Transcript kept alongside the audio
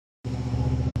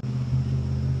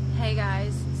Hey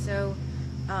guys, so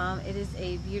it is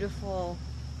a beautiful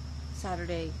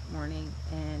Saturday morning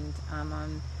and I'm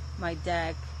on my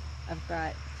deck. I've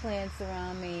got plants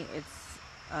around me. It's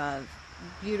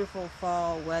beautiful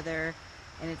fall weather,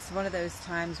 and it's one of those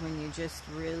times when you just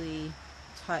really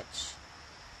touch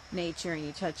nature and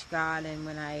you touch God. And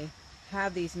when I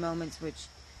have these moments, which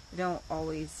I don't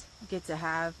always get to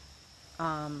have,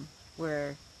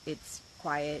 where it's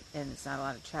quiet and it's not a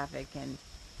lot of traffic and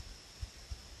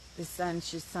the sun's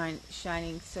just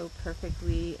shining so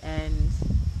perfectly and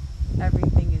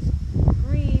everything is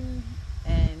green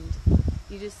and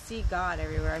you just see God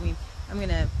everywhere. I mean, I'm going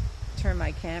to turn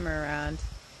my camera around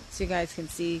so you guys can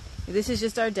see. This is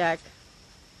just our deck.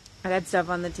 I got stuff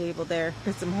on the table there,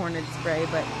 got some hornet spray,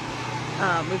 but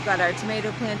we've got our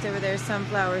tomato plants over there,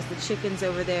 sunflowers, the chickens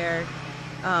over there.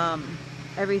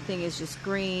 Everything is just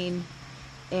green,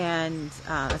 and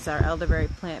that's our elderberry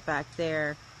plant back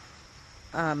there.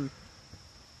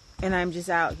 And I'm just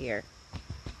out here,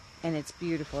 and it's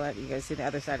beautiful. You guys see the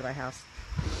other side of my house.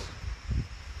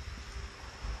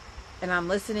 And I'm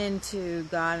listening to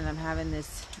God, and I'm having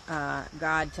this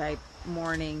God type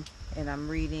morning, and I'm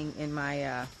reading in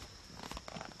my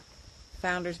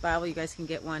Founders Bible. You guys can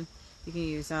get one. You can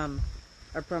use our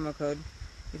promo code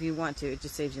if you want to. It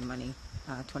just saves you money,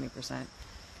 20%.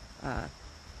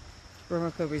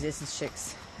 Promo code Resistance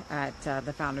Chicks at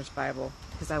the Founders Bible,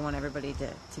 because I want everybody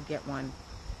to get one.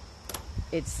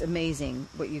 It's amazing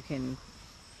what you can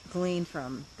glean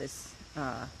from this,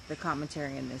 the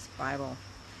commentary in this Bible.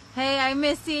 Hey, I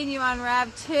miss seeing you on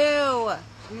Rab too.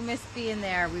 We miss being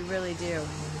there. We really do.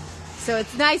 So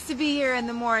it's nice to be here in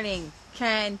the morning,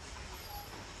 Ken.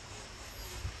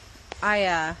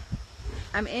 I'm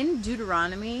in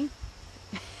Deuteronomy,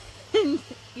 and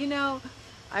you know,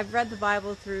 I've read the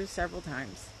Bible through several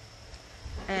times,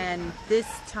 and this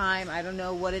time, I don't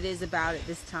know what it is about it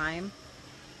this time,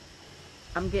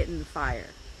 I'm getting the fire.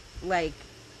 Like,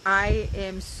 I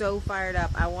am so fired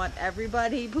up. I want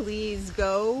everybody, please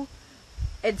go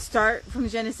and start from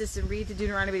Genesis and read to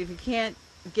Deuteronomy. If you can't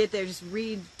get there, just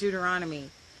read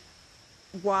Deuteronomy.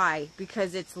 Why?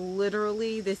 Because it's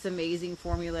literally this amazing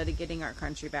formula to getting our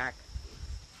country back.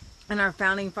 And our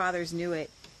founding fathers knew it.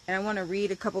 And I want to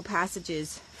read a couple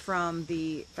passages from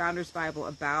the Founders Bible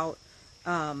about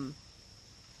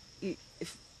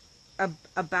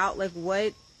like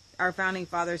what our founding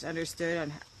fathers understood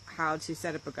on how to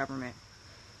set up a government.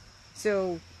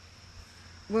 So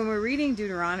when we're reading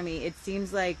Deuteronomy, it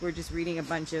seems like we're just reading a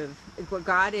bunch of what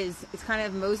God is. It's kind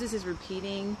of Moses is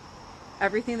repeating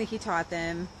everything that he taught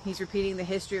them. He's repeating the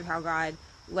history of how God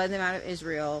led them out of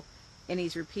Israel, and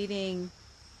he's repeating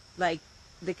like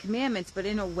the commandments, but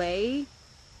in a way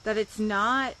that it's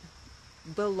not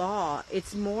the law.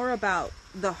 It's more about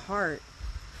the heart.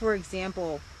 For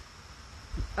example,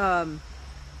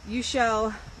 you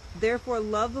shall therefore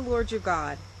love the Lord your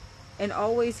God and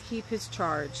always keep his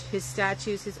charge, his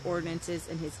statutes, his ordinances,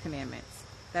 and his commandments.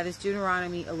 That is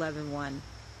Deuteronomy 11:1.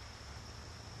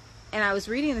 And I was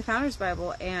reading the Founders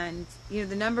Bible, and you know,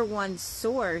 the number one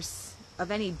source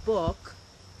of any book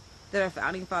that our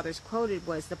founding fathers quoted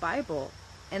was the Bible.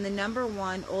 And the number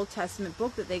one Old Testament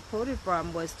book that they quoted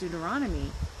from was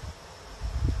Deuteronomy.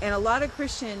 And a lot of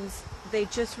Christians, they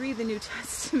just read the New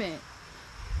Testament.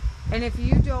 And if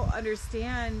you don't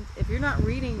understand, if you're not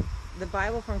reading the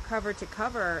Bible from cover to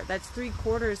cover, that's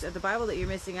 3/4 of the Bible that you're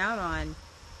missing out on.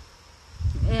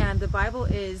 And the Bible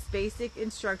is basic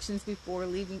instructions before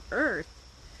leaving Earth.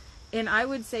 And I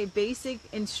would say basic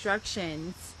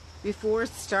instructions before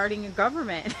starting a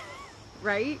government,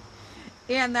 right?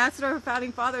 And that's what our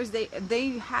founding fathers, they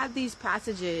had these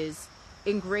passages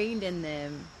ingrained in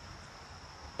them.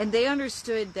 And they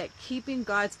understood that keeping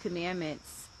God's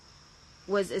commandments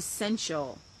was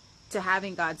essential to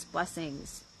having God's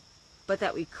blessings, but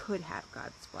that we could have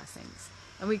God's blessings,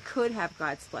 and we could have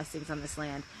God's blessings on this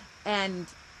land, and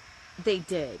they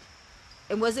did.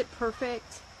 And was it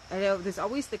perfect? I know there's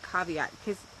always the caveat,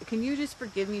 because can you just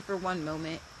forgive me for one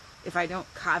moment if I don't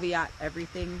caveat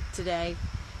everything today?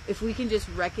 If we can just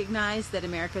recognize that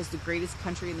America is the greatest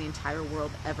country in the entire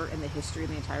world ever, in the history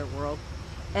of the entire world,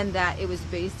 and that it was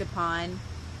based upon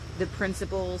the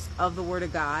principles of the Word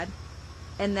of God,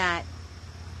 and that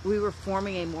we were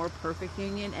forming a more perfect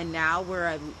union, and now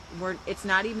it's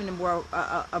not even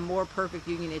a more perfect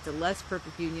union, it's a less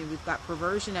perfect union. We've got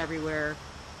perversion everywhere.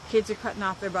 Kids are cutting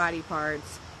off their body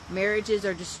parts. Marriages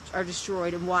are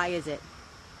destroyed. And why is it?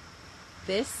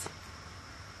 This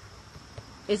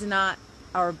is not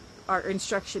our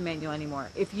instruction manual anymore.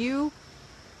 If the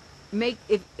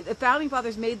founding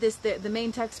fathers made this the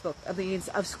main textbook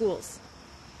of schools,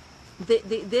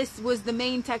 this was the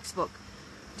main textbook.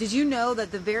 Did you know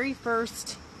that the very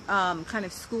first kind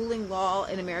of schooling law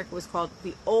in America was called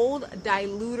the Old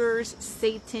Diluters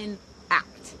Satan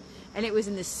Act? And it was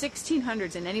in the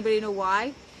 1600s. And anybody know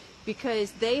why?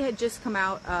 Because they had just come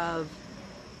out of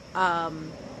a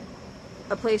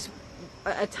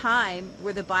time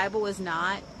where the Bible was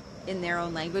not in their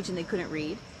own language and they couldn't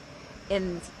read.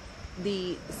 And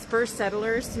the first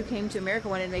settlers who came to America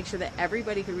wanted to make sure that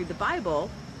everybody could read the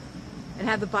Bible and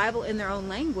have the Bible in their own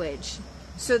language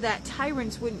so that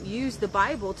tyrants wouldn't use the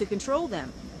Bible to control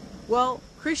them. Well,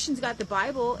 Christians got the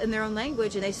Bible in their own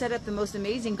language and they set up the most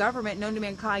amazing government known to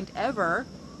mankind ever.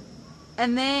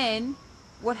 And then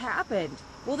what happened?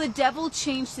 Well, the devil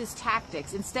changed his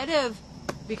tactics. Instead of,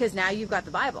 because now you've got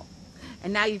the Bible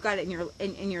and now you've got it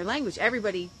in your language.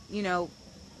 Everybody,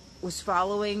 was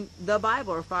following the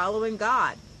Bible or following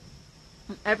God.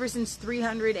 Ever since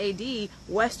 300 AD,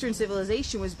 Western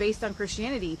civilization was based on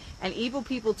Christianity, and evil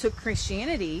people took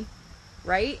Christianity,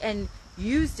 right, and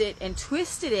used it and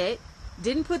twisted it,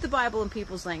 didn't put the Bible in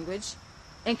people's language,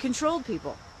 and controlled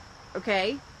people.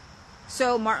 Okay?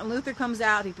 So Martin Luther comes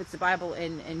out, he puts the Bible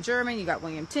in German, you got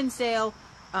William Tyndale,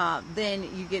 then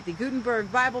you get the Gutenberg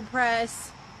Bible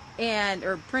press,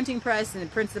 or printing press, and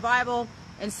it prints the Bible.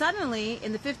 And suddenly,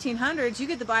 in the 1500s, you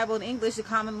get the Bible in English, a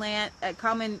common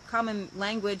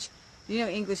language.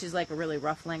 English is like a really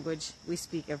rough language. We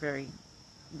speak a very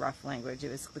rough language.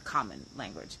 It was the common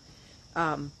language. We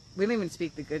don't even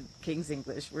speak the good King's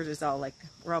English. We're just all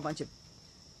we're all a bunch of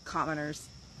commoners,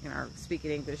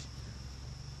 speaking English.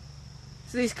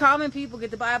 So these common people get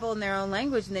the Bible in their own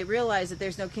language, and they realize that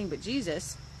there's no king but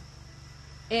Jesus.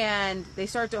 And they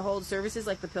start to hold services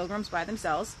like the Pilgrims by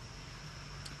themselves.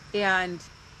 And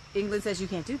England says you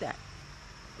can't do that.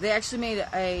 They actually made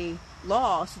a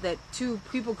law so that two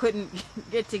people couldn't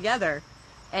get together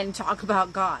and talk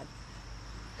about God,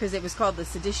 because it was called the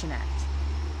Sedition Act,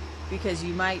 because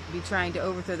you might be trying to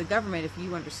overthrow the government if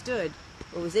you understood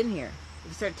what was in here.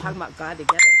 If you started talking about God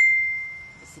together.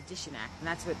 The Sedition Act. And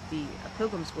that's what the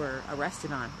Pilgrims were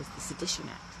arrested on, was the Sedition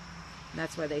Act. And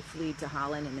that's why they fled to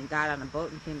Holland and then got on a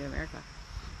boat and came to America.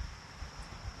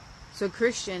 So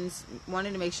Christians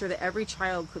wanted to make sure that every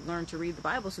child could learn to read the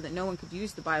Bible so that no one could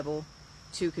use the Bible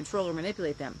to control or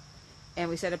manipulate them. And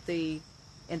they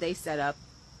set up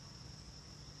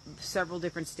several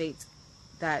different states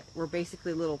that were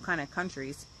basically little kind of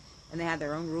countries. And they had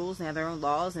their own rules and they had their own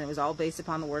laws, and it was all based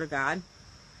upon the Word of God.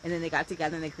 And then they got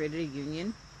together and they created a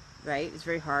union, right? It's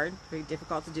very hard, very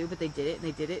difficult to do, but they did it, and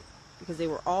they did it because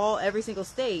every single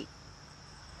state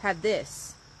had the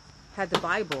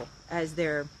Bible as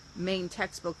their main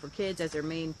textbook for kids, as their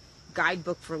main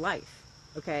guidebook for life.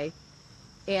 Okay?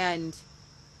 And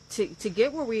to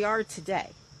get where we are today,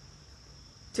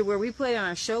 to where we played on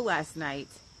our show last night,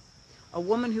 a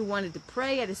woman who wanted to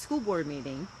pray at a school board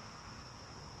meeting,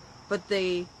 but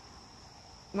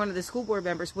one of the school board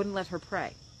members wouldn't let her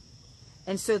pray.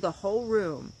 And so the whole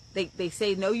room, they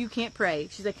say, no, you can't pray.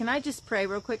 She's like, can I just pray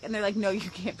real quick? And they're like, no, you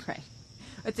can't pray.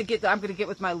 I'm going to get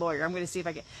with my lawyer. I'm going to see if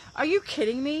I can. Are you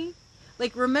kidding me?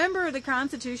 Remember the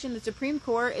Constitution, the Supreme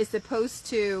Court is supposed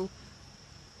to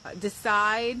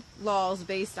decide laws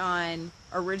based on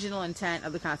original intent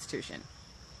of the Constitution.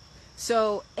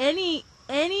 So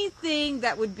anything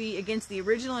that would be against the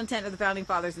original intent of the Founding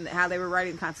Fathers and how they were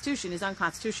writing the Constitution is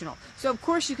unconstitutional. So of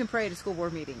course you can pray at a school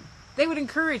board meeting. They would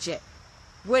encourage it.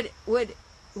 Would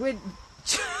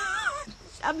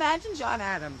imagine John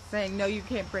Adams saying, no, you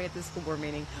can't pray at the school board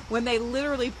meeting, when they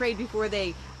literally prayed before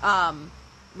they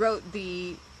wrote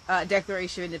the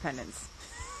Declaration of Independence.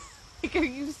 Are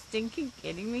you stinking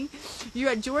kidding me? You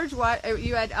had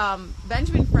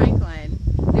Benjamin Franklin.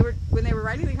 When they were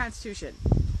writing the Constitution,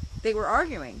 they were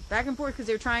arguing back and forth because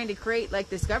they were trying to create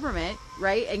this government,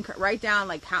 right? And write down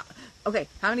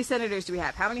how many senators do we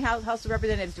have? How many House of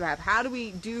Representatives do we have? How do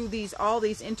we do all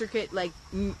these intricate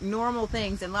normal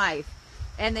things in life?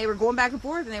 And they were going back and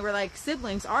forth, and they were like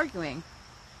siblings arguing.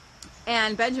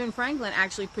 And Benjamin Franklin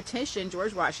actually petitioned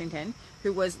George Washington,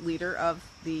 who was leader of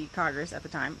the Congress at the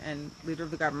time and leader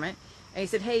of the government. And he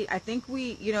said, hey, I think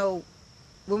when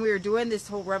we were doing this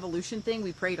whole revolution thing,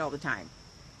 we prayed all the time.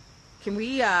 Can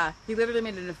we, he literally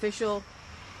made an official,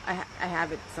 I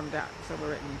have it somewhere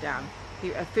written down,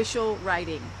 the official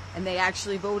writing, and they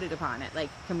actually voted upon it.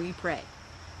 Can we pray?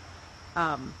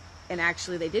 And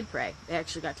actually they did pray. They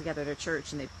actually got together at a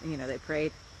church and they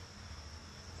prayed.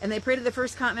 And they prayed at the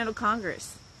First Continental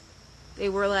Congress. They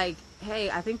were like, hey,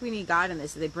 I think we need God in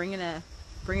this. So they bring in a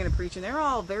preacher. And they're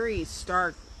all very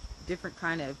stark, different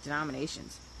kind of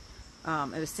denominations.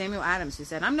 It was Samuel Adams who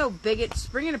said, I'm no bigot.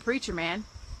 Just bring in a preacher, man.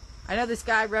 I know this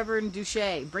guy, Reverend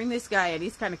Duché. Bring this guy in.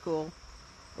 He's kind of cool.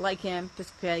 like him,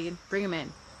 Episcopalian, bring him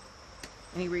in.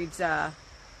 And he reads, what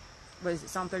is it,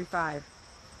 Psalm 35.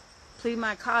 Plead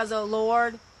my cause, O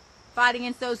Lord. Fight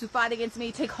against those who fight against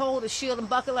me. Take hold of shield and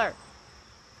buckler.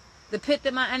 The pit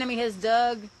that my enemy has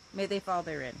dug, may they fall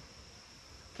therein.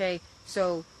 Okay,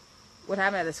 so what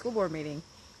happened at the school board meeting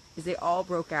is they all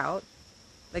broke out,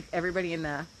 like everybody in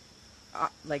the,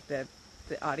 the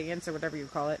audience or whatever you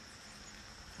call it,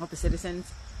 all the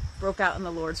citizens broke out in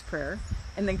the Lord's Prayer.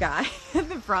 And the guy in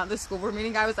the front of the school board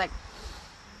meeting guy was like,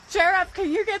 Sheriff,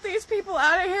 can you get these people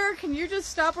out of here? Can you just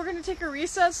stop? We're going to take a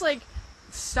recess. Like,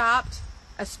 stopped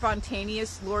a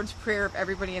spontaneous Lord's Prayer of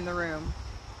everybody in the room.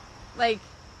 Like,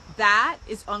 that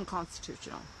is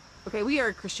unconstitutional. Okay, we are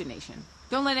a Christian nation.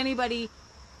 Don't let anybody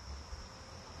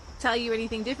tell you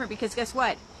anything different, because guess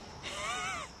what?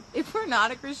 If we're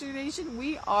not a Christian nation,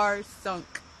 we are sunk.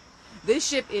 This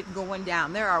ship is going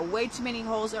down. There are way too many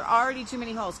holes. There are already too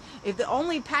many holes. If the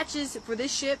only patches for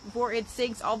this ship before it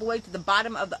sinks all the way to the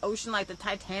bottom of the ocean like the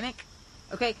Titanic,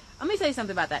 okay, let me tell you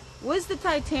something about that. Was the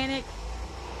Titanic,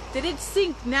 did it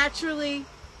sink naturally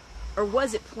or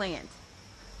was it planned?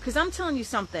 Because I'm telling you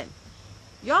something.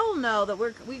 Y'all know that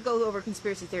we go over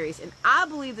conspiracy theories, and I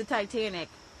believe the Titanic,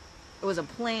 it was a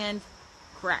planned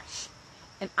crash.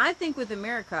 And I think with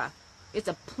America, it's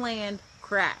a planned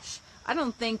crash. I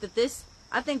think that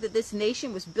this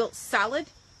nation was built solid,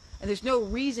 and there's no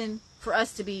reason for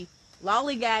us to be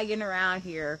lollygagging around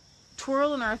here,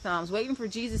 twirling our thumbs, waiting for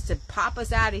Jesus to pop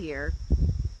us out of here,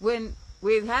 when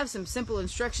we have some simple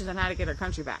instructions on how to get our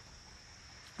country back.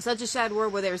 Such a sad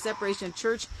world where there is separation of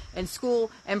church and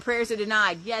school, and prayers are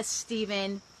denied. Yes,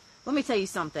 Stephen. Let me tell you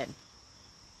something.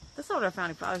 That's not what our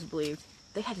founding fathers believed.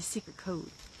 They had a secret code.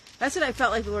 That's what I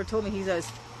felt like the Lord told me. He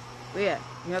says, Leah,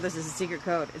 you know this is a secret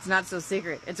code. It's not so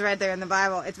secret. It's right there in the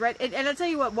Bible. It's right. And I'll tell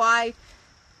you why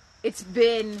it's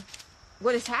been,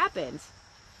 what has happened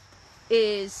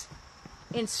is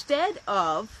instead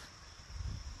of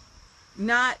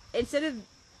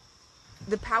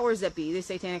the powers that be, the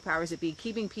satanic powers that be,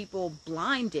 keeping people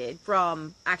blinded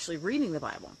from actually reading the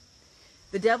Bible,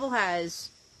 the devil has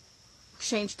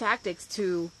changed tactics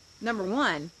to, number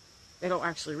one, they don't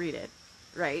actually read it,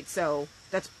 right? So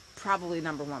that's probably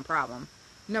number one problem.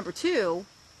 Number two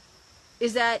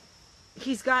is that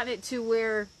he's gotten it to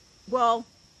where, well,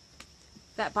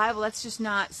 that Bible, that's just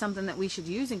not something that we should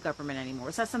use in government anymore.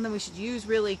 It's not something we should use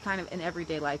really kind of in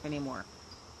everyday life anymore.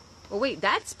 Well, wait,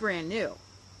 that's brand new.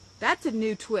 That's a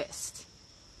new twist.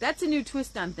 That's a new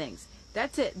twist on things.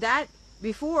 That's it. That,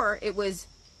 before, it was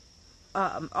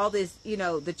all this,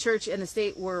 the church and the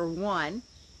state were one,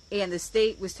 and the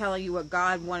state was telling you what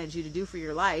God wanted you to do for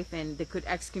your life, and they could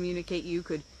excommunicate you,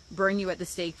 could burn you at the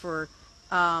stake for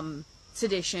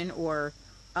sedition or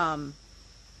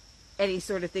any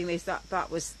sort of thing they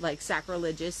thought was like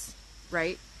sacrilegious,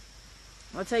 right?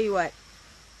 I'll tell you what,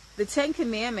 the 10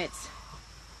 Commandments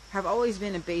have always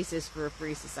been a basis for a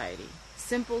free society.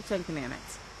 Simple 10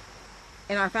 Commandments.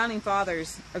 And our founding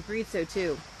fathers agreed so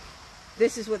too.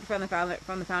 This is what from the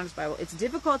Founders Bible. It's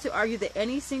difficult to argue that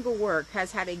any single work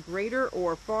has had a greater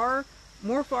or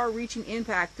more far-reaching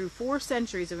impact through 4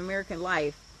 centuries of American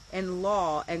life and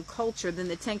law and culture than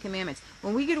the 10 Commandments.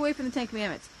 When we get away from the 10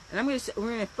 Commandments, and we're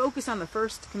going to focus on the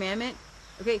first commandment,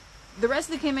 okay, the rest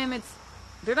of the commandments,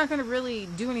 they're not going to really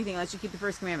do anything unless you keep the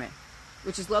first commandment,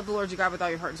 which is love the Lord your God with all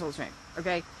your heart and soul and strength,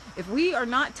 okay? If we are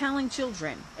not telling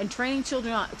children and training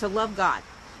children to love God,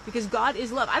 because God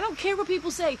is love. I don't care what people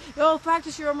say. Oh,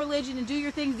 practice your own religion and do your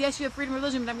things. Yes, you have freedom of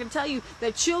religion, but I'm going to tell you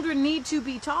that children need to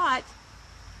be taught.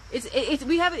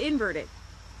 We have it inverted.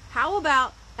 How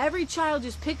about every child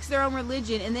just picks their own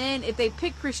religion, and then if they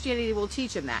pick Christianity, we'll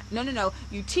teach them that. No.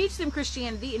 You teach them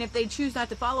Christianity, and if they choose not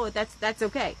to follow it, that's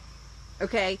okay.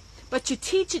 Okay? But you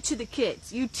teach it to the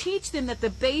kids. You teach them that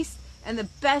the base and the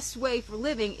best way for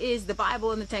living is the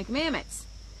Bible and the 10 Commandments.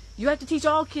 You have to teach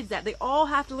all kids that. They all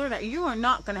have to learn that. You are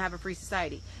not going to have a free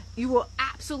society. You will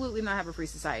absolutely not have a free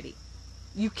society.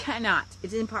 You cannot.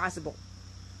 It's impossible.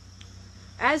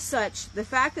 As such, the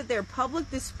fact that their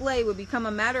public display would become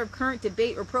a matter of current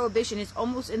debate or prohibition is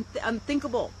almost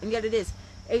unthinkable, and yet it is.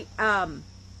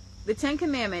 The 10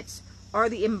 Commandments are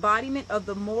the embodiment of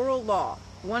the moral law,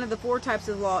 one of the 4 types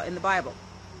of law in the Bible,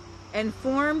 and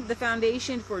form the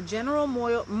foundation for general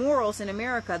morals in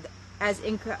America as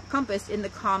encompassed in the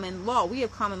common law. We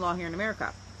have common law here in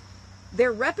America.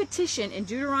 Their repetition in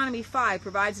Deuteronomy 5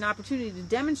 provides an opportunity to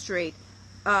demonstrate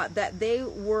that they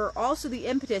were also the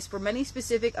impetus for many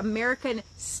specific American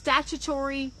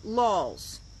statutory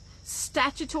laws.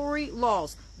 Statutory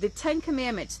laws. The 10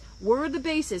 Commandments were the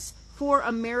basis for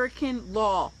American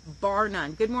law, bar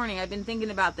none. Good morning. I've been thinking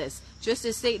about this. Just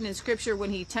as Satan in Scripture, when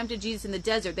he tempted Jesus in the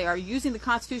desert, they are using the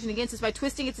Constitution against us by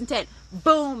twisting its intent.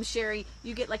 Boom, Sherry.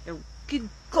 You get like a good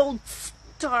gold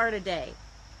star today.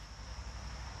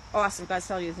 Awesome. God's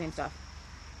telling you the same stuff.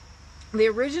 The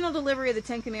original delivery of the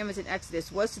Ten Commandments in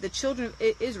Exodus was to the children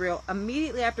of Israel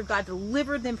immediately after God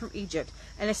delivered them from Egypt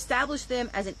and established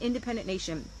them as an independent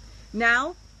nation.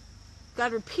 Now,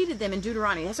 God repeated them in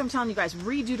Deuteronomy. That's what I'm telling you guys.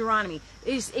 Read Deuteronomy.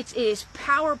 It is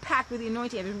power-packed with the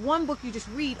anointing. If there's one book you just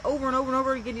read over and over and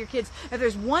over again to your kids, if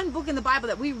there's one book in the Bible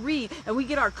that we read and we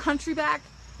get our country back,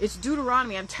 it's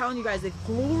Deuteronomy. I'm telling you guys, the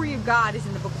glory of God is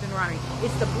in the book of Deuteronomy.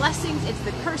 It's the blessings, it's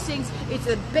the cursings, it's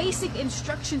the basic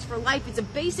instructions for life, it's the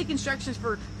basic instructions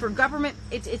for government.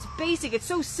 It's basic, it's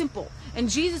so simple. And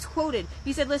Jesus quoted,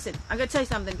 he said, listen, I'm going to tell you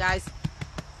something, guys.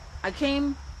 I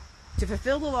came to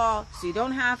fulfill the law so you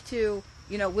don't have to,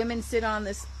 women sit on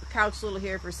this couch little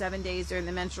here for 7 days during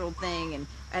the menstrual thing,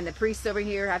 and the priests over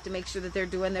here have to make sure that they're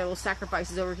doing their little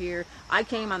sacrifices over here. I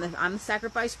came I'm the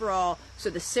sacrifice for all. So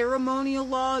the ceremonial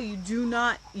law,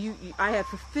 I have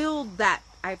fulfilled that.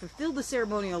 I have fulfilled the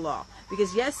ceremonial law.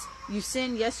 Because yes, you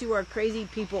sin. Yes, you are crazy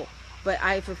people. But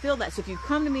I fulfilled that. So if you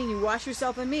come to me and you wash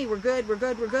yourself in me, we're good.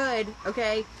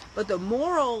 Okay? But the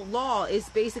moral law is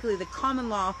basically the common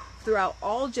law throughout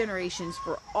all generations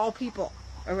for all people.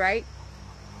 All right?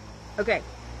 Okay.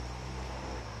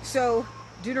 So,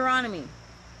 Deuteronomy.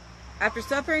 After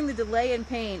suffering the delay and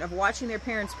pain of watching their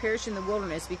parents perish in the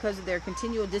wilderness because of their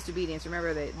continual disobedience,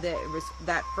 remember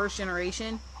that first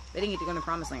generation, they didn't get to go to the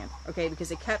promised land, okay, because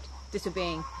they kept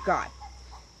disobeying God.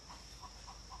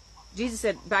 Jesus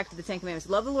said, back to the Ten Commandments,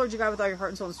 love the Lord your God with all your heart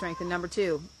and soul and strength. And number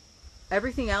 2,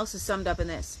 everything else is summed up in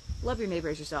this. Love your neighbor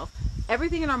as yourself.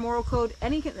 Everything in our moral code,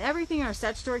 everything in our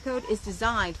statutory code is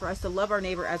designed for us to love our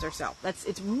neighbor as ourselves.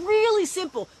 It's really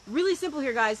simple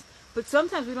here, guys. But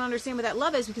sometimes we don't understand what that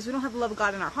love is because we don't have the love of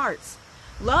God in our hearts.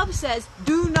 Love says,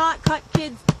 do not cut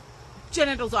kids'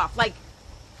 genitals off. Like,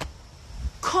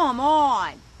 come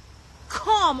on.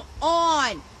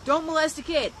 Don't molest a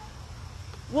kid.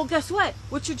 Well, guess what?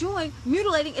 What you're doing,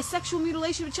 mutilating, is sexual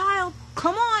mutilation of a child.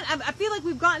 Come on. I feel like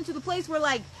we've gotten to the place where,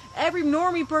 like, every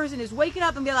normie person is waking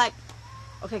up and be like,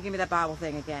 okay, give me that Bible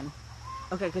thing again.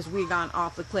 Okay, because we've gone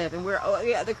off the cliff. And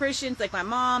the Christians, like my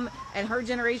mom and her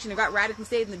generation, who got radically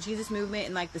saved in the Jesus movement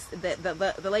in like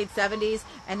the late 70s.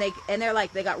 And they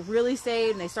got really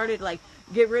saved and they started to like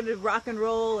get rid of rock and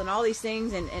roll and all these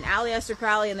things and Aleister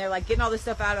Crowley, and they're like getting all this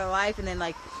stuff out of their life. And then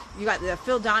like you got the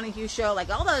Phil Donahue show, like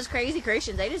all those crazy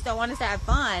Christians, they just don't want us to have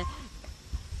fun.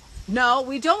 No,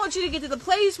 we don't want you to get to the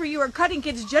place where you are cutting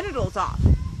kids' genitals off.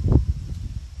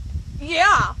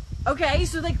 Yeah. Okay,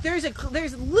 so like there's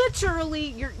literally,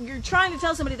 you're trying to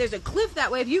tell somebody there's a cliff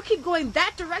that way. If you keep going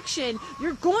that direction,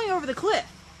 you're going over the cliff.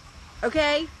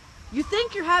 Okay? You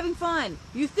think you're having fun.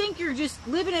 You think you're just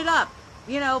living it up.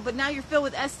 But now you're filled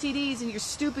with STDs and you're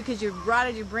stupid because you've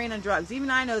rotted your brain on drugs. Even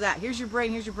I know that. Here's your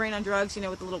brain on drugs,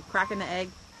 with the little crack in the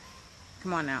egg.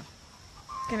 Come on now.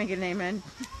 Can I get an amen?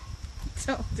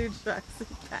 Don't do drugs.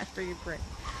 It's bad for your brain.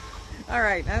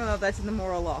 Alright, I don't know if that's in the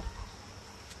moral law.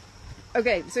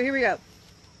 Okay, so here we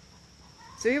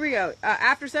go.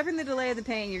 After suffering the delay of the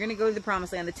pain, you're going to go to the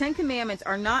promised land. The Ten Commandments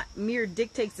are not mere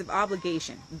dictates of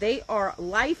obligation. They are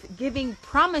life-giving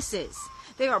promises.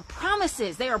 They are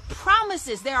promises. They are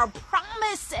promises. They are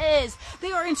promises.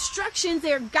 They are instructions.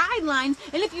 They are guidelines.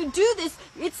 And if you do this,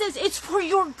 it says it's for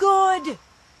your good.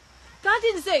 God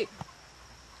didn't say,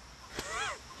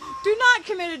 do not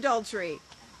commit adultery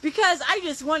because I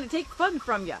just want to take fun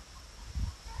from you.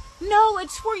 No,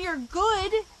 it's for your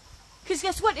good. Because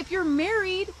guess what? If you're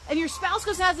married and your spouse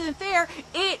goes and has an affair,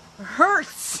 it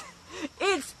hurts.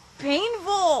 It's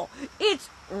painful. It's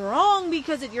wrong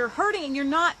because you're hurting and you're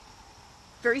not.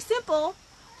 Very simple.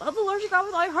 Love the Lord your God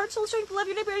with all your heart, soul, strength, love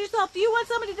your neighbor as yourself. Do you want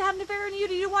somebody to have an affair in you?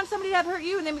 Do you want somebody to have hurt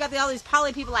you? And then we got all these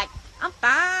poly people like, I'm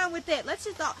fine with it. Let's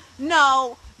just all.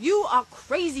 No, you are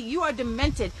crazy. You are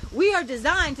demented. We are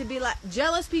designed to be like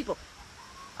jealous people.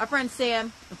 Our friend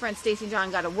Sam and friend Stacy and John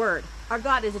got a word. Our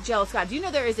God is a jealous God. Do you know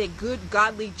there is a good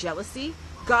godly jealousy?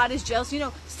 God is jealous.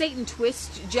 Satan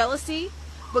twists jealousy,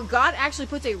 but God actually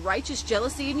puts a righteous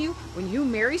jealousy in you. When you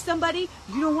marry somebody,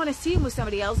 you don't want to see him with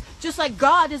somebody else, just like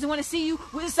God doesn't want to see you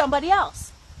with somebody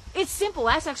else. It's simple.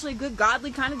 That's actually a good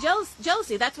godly kind of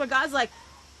jealousy. That's why God's like,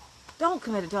 don't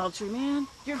commit adultery, man.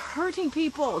 You're hurting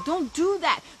people. Don't do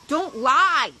that. Don't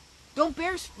lie. Don't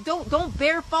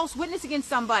bear false witness against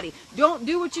somebody. Don't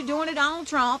do what you're doing to Donald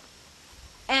Trump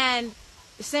and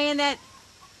saying that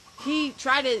he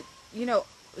tried to,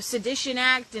 sedition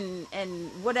act and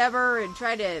whatever, and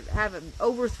try to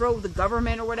overthrow the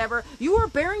government or whatever, you are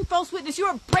bearing false witness. You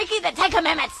are breaking the 10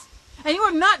 Commandments. And you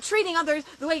are not treating others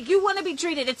the way you want to be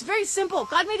treated. It's very simple.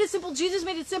 God made it simple. Jesus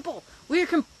made it simple. We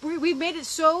made it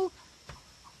so...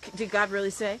 Did God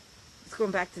really say? Let's go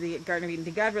back to the Garden of Eden.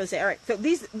 Did God really say? All right, so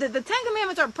the 10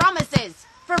 Commandments are promises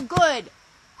for good.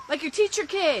 Like you teach your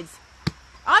kids.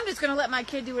 I'm just going to let my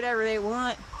kid do whatever they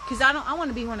want because I want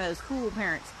to be one of those cool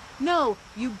parents. No,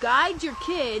 you guide your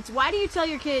kids. Why do you tell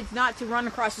your kids not to run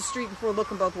across the street before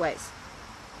looking both ways?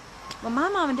 Well, my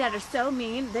mom and dad are so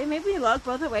mean. They make me look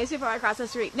both ways before I cross the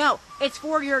street. No, it's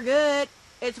for your good.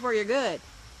 It's for your good.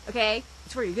 Okay?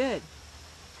 It's for your good.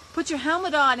 Put your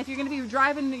helmet on if you're going to be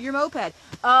driving your moped.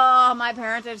 Oh, my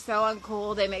parents are so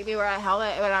uncool. They make me wear a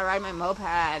helmet when I ride my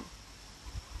moped.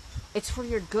 It's for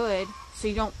your good so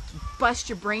you don't bust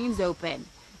your brains open.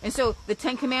 And so the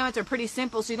 10 Commandments are pretty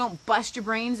simple so you don't bust your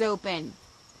brains open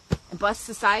and bust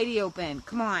society open.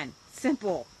 Come on.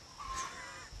 Simple.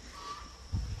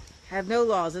 Have no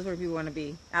laws. That's where people want to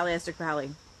be. Aleister Crowley.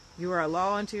 You are a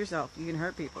law unto yourself. You can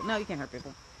hurt people. No, you can't hurt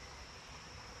people.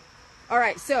 All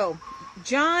right, so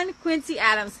John Quincy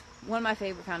Adams, one of my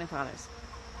favorite founding fathers.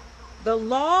 The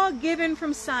law given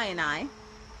from Sinai,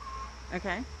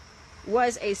 okay,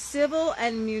 was a civil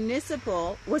and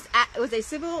municipal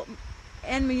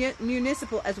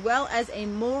as well as a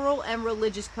moral and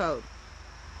religious code.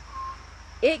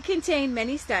 It contained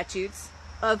many statutes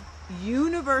of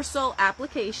universal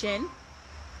application,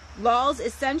 laws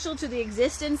essential to the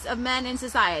existence of men in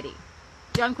society.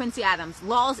 John Quincy Adams,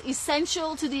 laws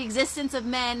essential to the existence of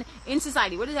men in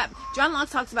society. What is that? John Locke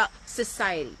talks about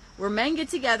society, where men get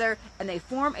together and they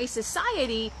form a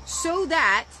society so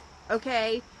that,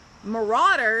 okay,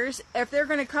 marauders, if they're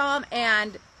going to come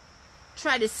and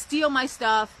try to steal my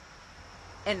stuff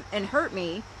and hurt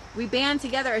me, we band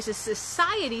together as a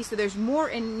society so there's more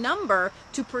in number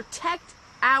to protect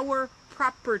our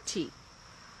property.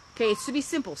 Okay, it's to be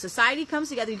simple. Society comes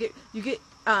together. You get.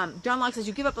 John Locke says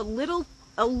you give up a little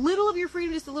of your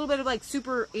freedom, just a little bit of like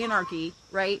super anarchy,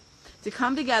 right? To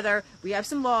come together. We have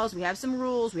some laws. We have some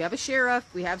rules. We have a sheriff.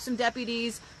 We have some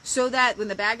deputies, so that when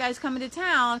the bad guys come into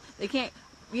town, they can't,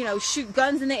 shoot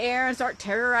guns in the air and start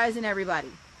terrorizing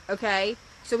everybody. Okay.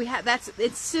 So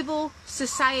it's civil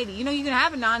society. You can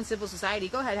have a non-civil society.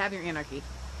 Go ahead, have your anarchy.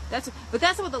 But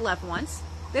that's what the left wants.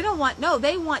 They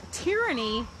want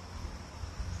tyranny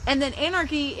and then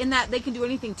anarchy in that they can do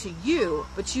anything to you,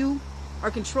 but you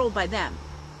are controlled by them.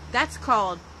 That's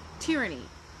called tyranny.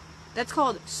 That's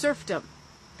called serfdom.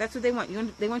 That's what they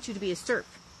want. They want you to be a serf.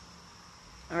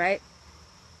 All right?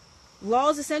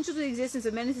 Laws essential to the existence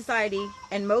of men in society,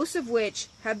 and most of which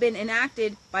have been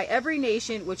enacted by every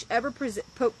nation which ever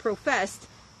professed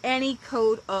any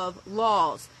code of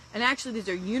laws. And actually, these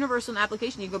are universal in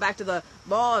application. You go back to the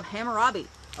law of Hammurabi.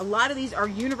 A lot of these are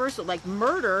universal, like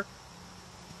murder.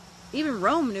 Even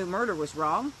Rome knew murder was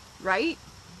wrong, right?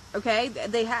 Okay,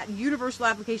 they had universal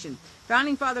application.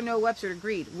 Founding Father Noah Webster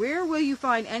agreed. Where will you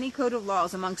find any code of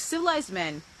laws among civilized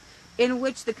men in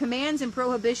which the commands and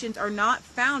prohibitions are not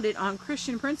founded on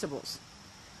Christian principles?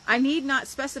 I need not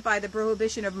specify the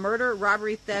prohibition of murder,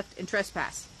 robbery, theft, and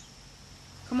trespass.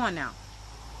 Come on now.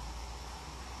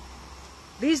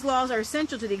 These laws are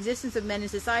essential to the existence of men in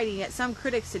society, yet some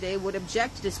critics today would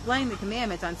object to displaying the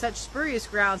commandments on such spurious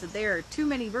grounds that there are too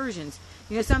many versions.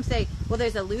 Some say, well,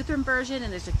 there's a Lutheran version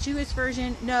and there's a Jewish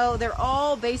version. No, they're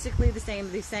all basically the same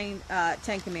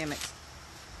 10 Commandments.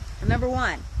 Number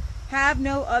 1, have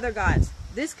no other gods.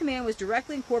 This command was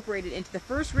directly incorporated into the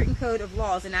first written code of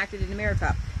laws enacted in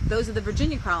America, those of the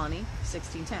Virginia colony,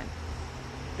 1610.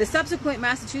 The subsequent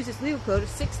Massachusetts legal code of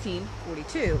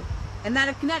 1642, and that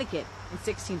of Connecticut, in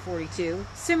 1642,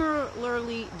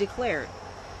 similarly declared,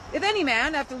 if any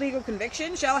man, after legal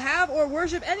conviction, shall have or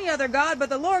worship any other god but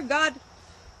the Lord God,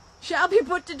 shall be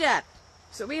put to death.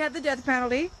 So we had the death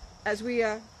penalty as we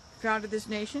founded this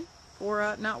nation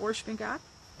for not worshiping God.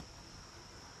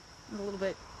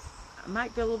 I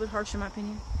might be a little bit harsh in my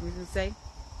opinion, I'm going to say.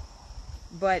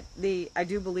 But I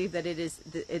do believe that it is,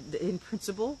 in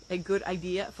principle, a good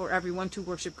idea for everyone to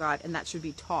worship God, and that should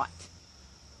be taught.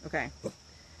 Okay.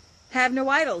 Have no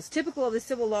idols. Typical of the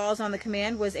civil laws on the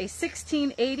command was a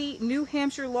 1680 New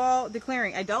Hampshire law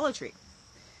declaring idolatry.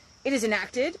 It is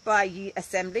enacted by ye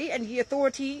assembly and ye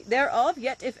authority thereof,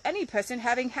 yet if any person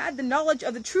having had the knowledge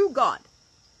of the true God,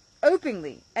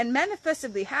 openly and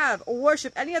manifestly have or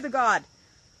worship any other God,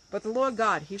 but the Lord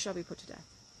God, he shall be put to death.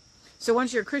 So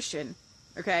once you're a Christian,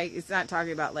 okay, it's not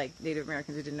talking about like Native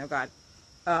Americans who didn't know God.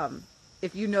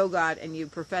 If you know God and you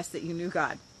profess that you knew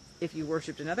God, if you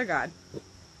worshipped another God,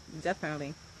 death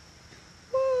penalty.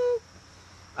 Woo!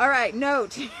 All right,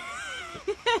 note.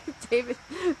 David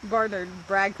Barnard,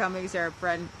 Brad Cummings, our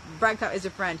friend. Brad is a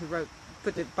friend who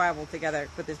put this Bible together.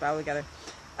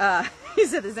 He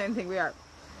said the same thing we are.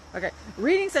 Okay.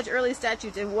 Reading such early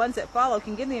statutes and ones that follow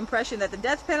can give the impression that the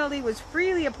death penalty was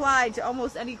freely applied to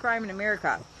almost any crime in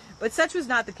America. But such was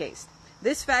not the case.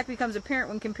 This fact becomes apparent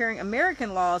when comparing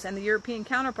American laws and the European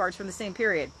counterparts from the same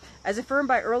period, as affirmed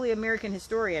by early American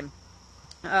historian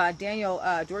Daniel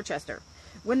Dorchester.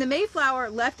 When the Mayflower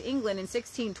left England in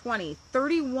 1620,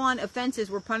 31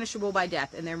 offenses were punishable by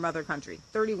death in their mother country.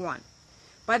 31.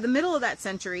 By the middle of that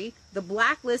century, the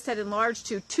black list had enlarged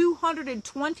to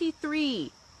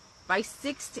 223.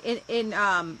 In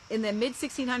the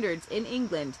mid-1600s in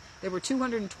England, there were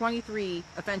 223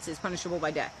 offenses punishable by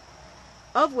death,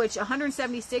 of which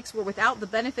 176 were without the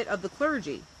benefit of the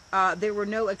clergy. There were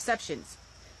no exceptions.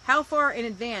 How far in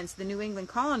advance the New England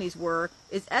colonies were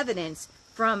is evidence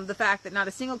from the fact that not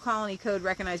a single colony code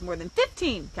recognized more than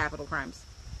 15 capital crimes.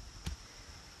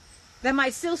 That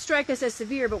might still strike us as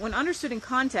severe, but when understood in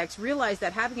context, realize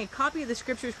that having a copy of the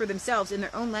scriptures for themselves in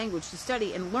their own language to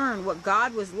study and learn what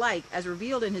God was like as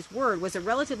revealed in his word was a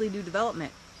relatively new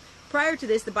development. Prior to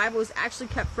this, the Bible was actually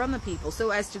kept from the people so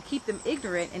as to keep them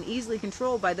ignorant and easily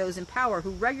controlled by those in power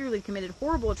who regularly committed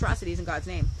horrible atrocities in God's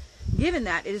name. Given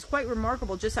that, it is quite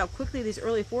remarkable just how quickly these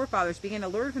early forefathers began to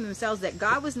learn from themselves that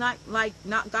God was not like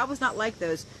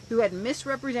those who had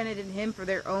misrepresented him for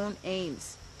their own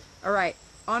aims. All right,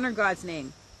 honor God's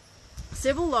name.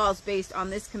 Civil laws based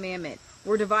on this commandment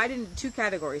were divided into two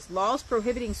categories: laws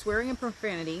prohibiting swearing and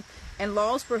profanity, and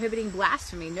laws prohibiting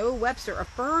blasphemy. Noah Webster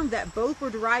affirmed that both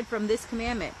were derived from this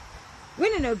commandment.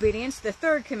 When in obedience to the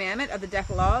third commandment of the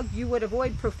Decalogue, you would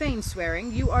avoid profane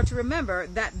swearing, you are to remember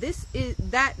that this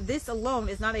alone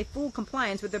is not a full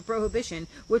compliance with the prohibition,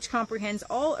 which comprehends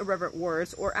all irreverent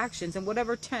words or actions and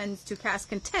whatever tends to cast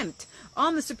contempt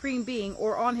on the Supreme Being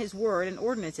or on his word and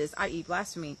ordinances, i.e.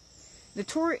 blasphemy.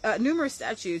 Numerous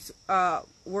statutes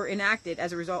were enacted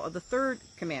as a result of the third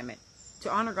commandment,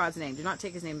 to honor God's name. Do not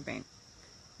take his name in vain.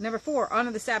 Number 4,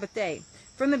 honor the Sabbath day.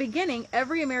 From the beginning,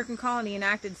 every American colony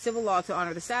enacted civil law to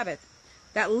honor the Sabbath.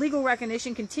 That legal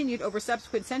recognition continued over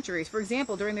subsequent centuries. For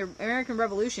example, during the American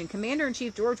Revolution,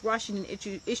 Commander-in-Chief George Washington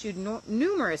issued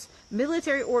numerous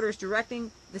military orders directing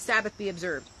the Sabbath be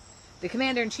observed. The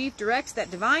Commander-in-Chief directs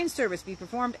that divine service be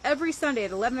performed every Sunday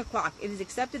at 11 o'clock. It is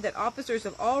accepted that officers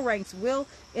of all ranks will,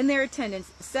 in their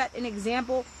attendance, set an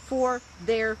example for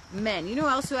their men. You know who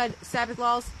else who had Sabbath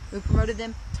laws, who promoted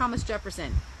them? Thomas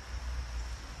Jefferson.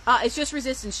 It's just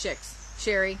resistance chicks,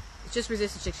 Sherry. It's just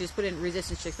resistance chicks. You just put in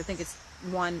resistance chicks. I think it's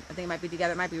one. I think it might be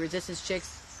together. It might be resistance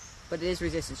chicks, but it is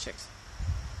resistance chicks.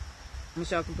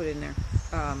 Michelle can put it in there.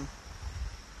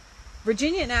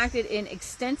 Virginia enacted an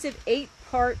extensive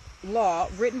 8-part law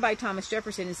written by Thomas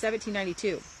Jefferson in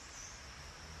 1792.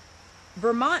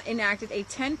 Vermont enacted a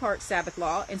 10-part Sabbath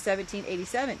law in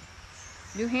 1787.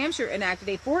 New Hampshire enacted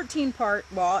a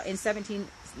 14-part law in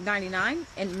 1799,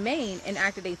 and Maine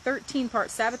enacted a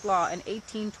 13-part Sabbath law in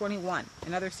 1821.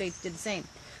 And other states did the same.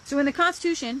 So when the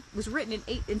Constitution was written in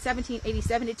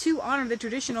 1787, it too honored the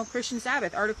traditional Christian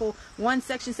Sabbath. Article 1,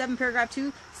 Section 7, Paragraph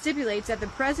 2 stipulates that the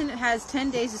President has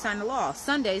 10 days to sign the law,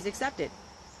 Sundays excepted.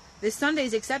 This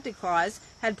Sundays excepted clause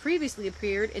had previously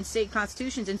appeared in state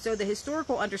constitutions, and so the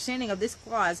historical understanding of this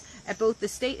clause at both the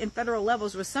state and federal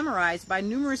levels was summarized by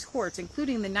numerous courts,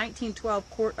 including the 1912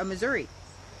 Court of Missouri.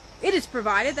 It is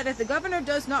provided that if the governor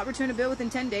does not return a bill within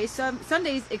 10 days,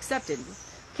 Sundays excepted.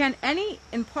 Can any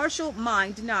impartial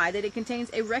mind deny that it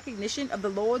contains a recognition of the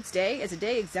Lord's Day as a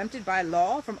day exempted by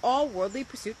law from all worldly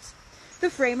pursuits? The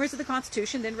framers of the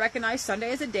Constitution then recognized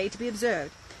Sunday as a day to be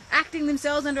observed, acting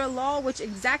themselves under a law which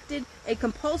exacted a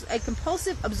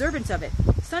compulsive observance of it.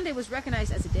 Sunday was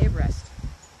recognized as a day of rest.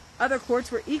 Other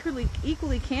courts were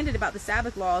equally candid about the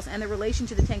Sabbath laws and their relation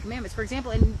to the Ten Commandments. For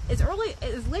example, as late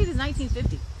as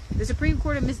 1950, the Supreme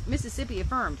Court of Mississippi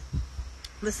affirmed,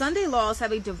 the Sunday laws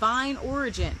have a divine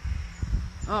origin.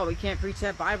 Oh, we can't preach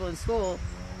that Bible in school,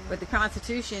 but the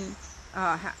Constitution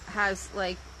has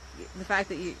the fact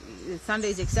that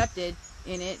Sunday's accepted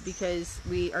in it because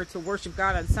we are to worship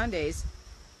God on Sundays.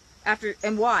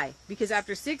 And why? Because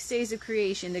after 6 days of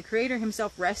creation, the Creator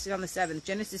Himself rested on the seventh.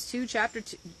 Genesis 2, chapter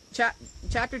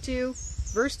 2,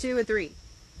 verse 2 and 3.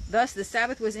 Thus, the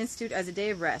Sabbath was instituted as a day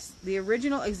of rest. The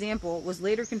original example was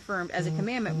later confirmed as a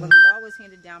commandment when the law was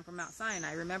handed down from Mount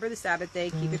Sinai. Remember the Sabbath day,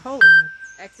 keep it holy.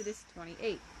 Exodus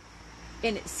 28.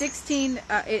 In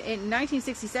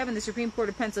 1967, the Supreme Court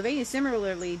of Pennsylvania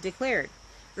similarly declared,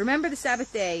 remember the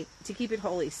Sabbath day to keep it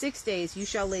holy. 6 days you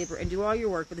shall labor and do all your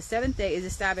work, but the seventh day is the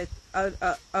Sabbath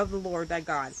of the Lord thy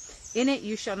God. In it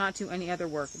you shall not do any other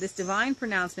work. This divine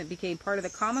pronouncement became part of the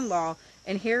common law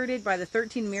inherited by the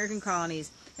 13 American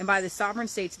colonies and by the sovereign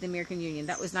states of the American Union.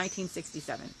 That was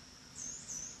 1967.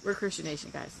 We're a Christian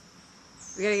nation, guys.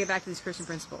 We got to get back to these Christian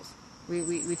principles.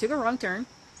 We took a wrong turn.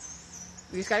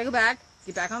 We just got to go back,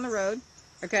 get back on the road.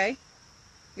 Okay?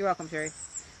 You're welcome, Sherry.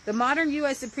 The modern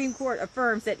U.S. Supreme Court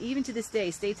affirms that even to this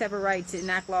day, states have a right to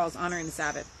enact laws honoring the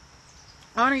Sabbath.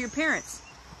 Honor your parents.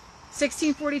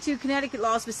 1642 Connecticut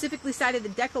law specifically cited the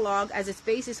Decalogue as its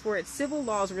basis for its civil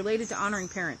laws related to honoring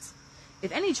parents.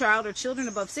 If any child or children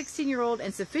above 16-year-old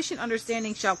and sufficient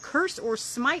understanding shall curse or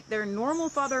smite their normal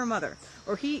father or mother,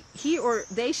 or he or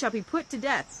they shall be put to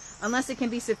death, unless it can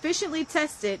be sufficiently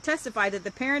testified that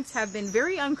the parents have been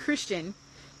very unchristian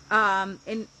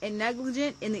and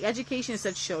negligent in the education of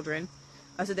such children,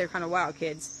 so they're kind of wild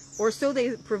kids, or so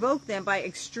they provoke them by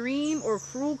extreme or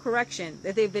cruel correction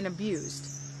that they've been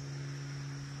abused.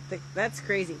 That's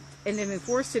crazy. And they've been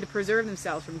forced to preserve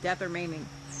themselves from death or maiming.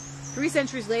 3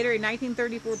 centuries later, in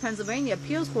 1934, Pennsylvania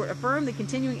appeals court affirmed the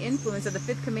continuing influence of the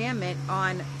Fifth Commandment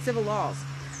on civil laws.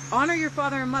 Honor your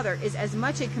father and mother is as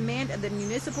much a command of the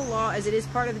municipal law as it is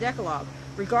part of the Decalogue,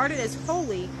 regarded as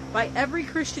holy by every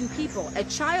Christian people. A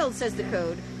child, says the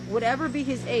code, whatever be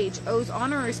his age, owes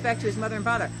honor and respect to his mother and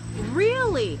father.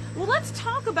 Really? Well, let's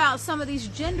talk about some of these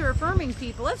gender-affirming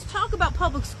people. Let's talk about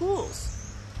public schools.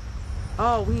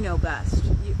 Oh, we know best.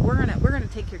 We're gonna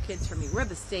take your kids from you. We're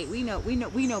the state. We know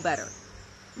better.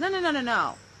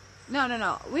 No.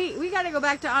 We got to go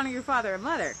back to honor your father and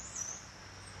mother.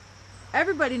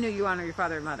 Everybody knew you honor your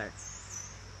father and mother,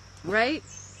 right?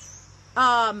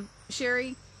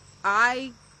 Sherry,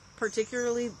 I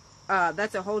particularly,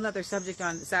 that's a whole nother subject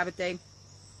on Sabbath day,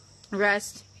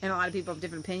 rest, and a lot of people have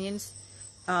different opinions.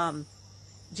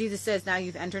 Jesus says, now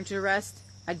you've entered into rest.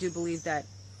 I do believe that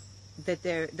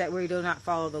we do not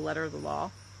follow the letter of the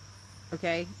law.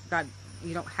 Okay? God,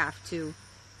 you don't have to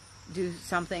do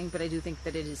something, but I do think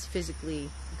that it is physically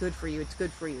good for you. It's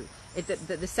good for you.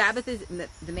 The Sabbath is,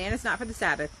 the man is not for the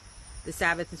Sabbath. The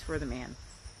Sabbath is for the man.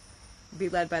 Be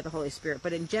led by the Holy Spirit.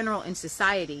 But in general, in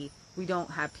society, we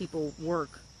don't have people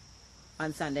work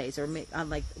on Sundays, or we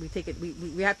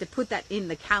have to put that in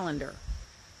the calendar.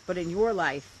 But in your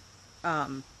life,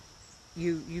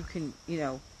 you can,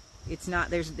 it's not,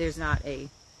 there's not a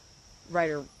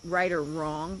right or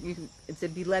wrong. You can, it's to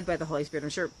be led by the Holy Spirit. I'm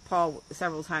sure Paul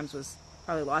several times was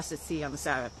probably lost at sea on the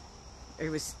Sabbath. Or he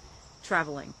was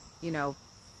traveling,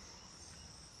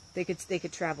 They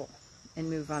could travel and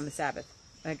move on the Sabbath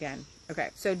again. Okay,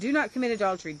 so do not commit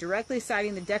adultery, directly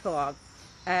citing the Decalogue,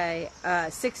 a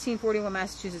 1641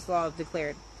 Massachusetts law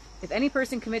declared. If any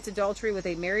person commits adultery with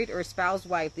a married or espoused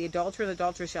wife, the adulterer or the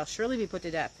adulteress shall surely be put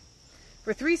to death.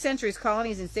 For 3 centuries,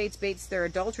 colonies and states based their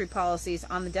adultery policies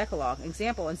on the Decalogue.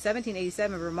 Example, in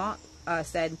 1787, Vermont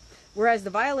said, whereas the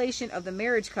violation of the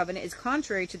marriage covenant is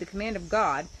contrary to the command of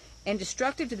God and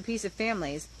destructive to the peace of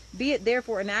families, be it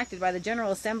therefore enacted by the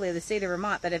General Assembly of the state of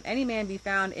Vermont that if any man be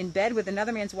found in bed with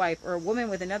another man's wife or a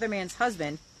woman with another man's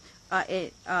husband,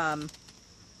 etc.,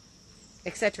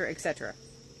 etc.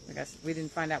 I guess we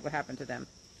didn't find out what happened to them.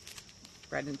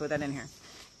 Brad didn't put that in here.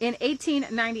 In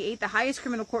 1898, the highest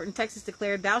criminal court in Texas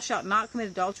declared, thou shalt not commit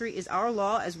adultery is our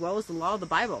law as well as the law of the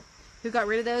Bible. Who got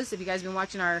rid of those? If you guys have been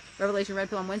watching our Revelation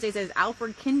Red Pill on Wednesdays, that is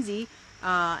Alfred Kinsey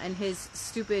and his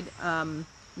stupid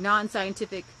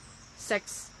non-scientific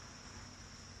sex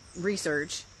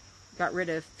research got rid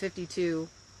of 52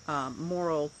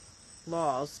 moral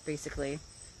laws, basically,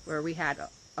 where we had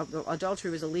adultery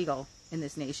was illegal in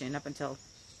this nation up until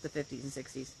the 50s and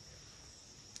 60s.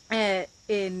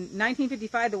 In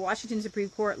 1955, the Washington Supreme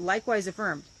Court likewise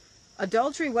affirmed,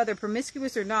 adultery, whether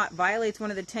promiscuous or not, violates one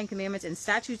of the 10 Commandments and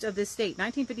statutes of this state.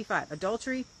 1955,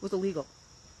 adultery was illegal.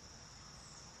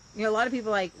 A lot of people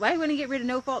are like, why wouldn't you get rid of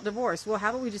no-fault divorce? Well,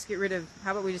 how about we just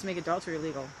make adultery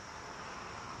illegal?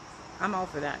 I'm all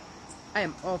for that. I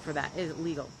am all for that. It is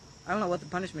illegal. I don't know what the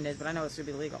punishment is, but I know it should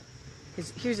be illegal.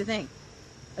 Because here's the thing.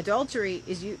 Adultery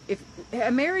is if a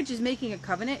marriage is making a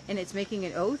covenant and it's making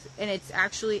an oath and it's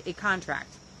actually a contract.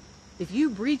 If you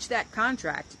breach that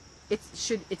contract,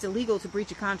 it's illegal to breach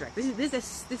a contract. This is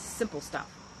simple stuff,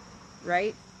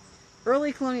 right?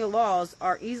 Early colonial laws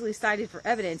are easily cited for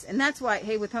evidence, and that's why,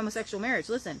 hey, with homosexual marriage,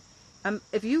 listen,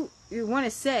 if you want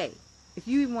to say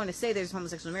there's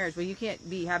homosexual marriage, well, you can't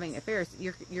be having affairs.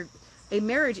 A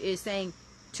marriage is saying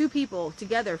two people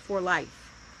together for life.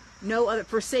 No other,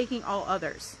 forsaking all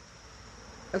others.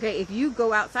 Okay, if you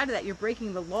go outside of that, you're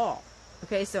breaking the law.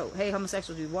 Okay, so, hey,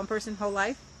 homosexuals, do one person whole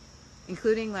life,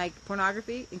 including,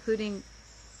 pornography, including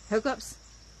hookups.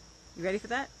 You ready for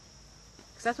that?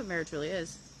 Because that's what marriage really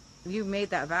is. You made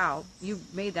that vow. You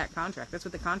made that contract. That's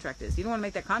what the contract is. You don't want to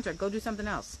make that contract. Go do something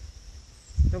else.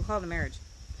 Don't call it a marriage.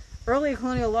 Early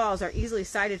colonial laws are easily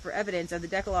cited for evidence of the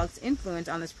Decalogue's influence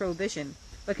on this prohibition,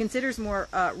 but consider more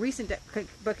recent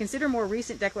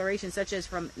declarations, such as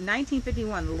from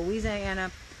 1951, the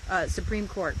Louisiana Supreme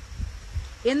Court.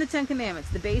 In the Ten Commandments,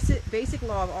 the basic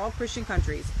law of all Christian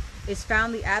countries, is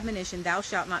found the admonition, "Thou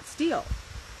shalt not steal."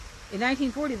 In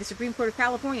 1940, the Supreme Court of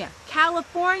California.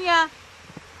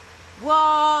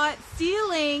 What?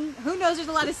 Stealing? Who knows there's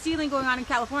a lot of stealing going on in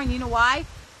California? You know why?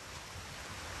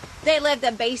 They left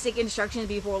the basic instructions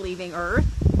before leaving Earth.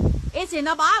 It's in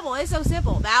the Bible. It's so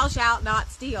simple. Thou shalt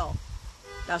not steal.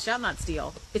 Thou shalt not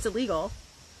steal. It's illegal.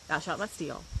 Thou shalt not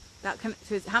steal. Can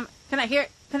I hear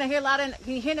it? Can I hear it loud?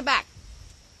 Can you hear in the back?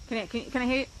 Can I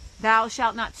hear it? Thou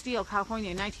shalt not steal.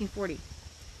 California, 1940.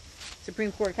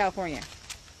 Supreme Court, California.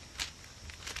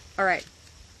 All right.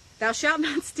 Thou shalt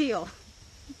not steal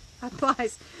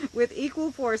applies with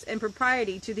equal force and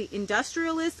propriety to the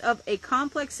industrialists of a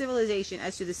complex civilization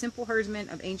as to the simple herdsmen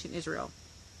of ancient Israel.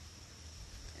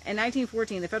 In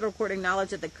 1914, the federal court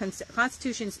acknowledged that the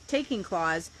Constitution's taking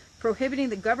clause prohibiting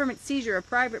the government seizure of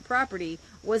private property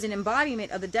was an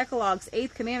embodiment of the Decalogue's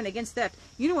 8th commandment against theft.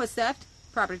 You know what's theft?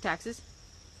 Property taxes.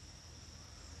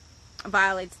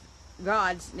 Violates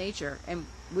God's nature. And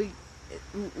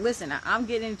listen, I'm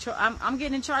getting in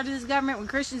charge of this government. When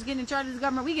Christians get in charge of this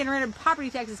government, we getting rid of property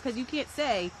taxes, because you can't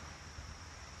say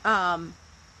that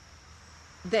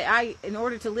in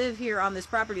order to live here on this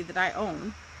property that I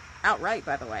own, outright,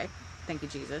 by the way, thank you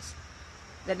Jesus,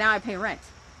 that now I pay rent.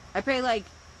 I pay like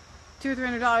 $200 or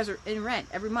 $300 in rent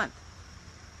every month.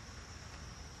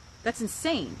 That's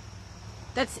insane.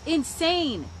 That's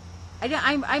insane.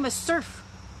 I'm a serf.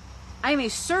 I am a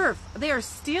serf. They are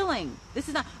stealing. This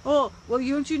is not, oh, well,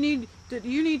 you need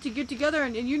to get together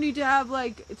and you need to have,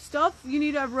 like, stuff. You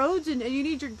need to have roads and you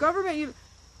need your government.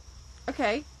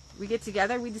 Okay, we get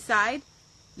together. We decide.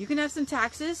 You can have some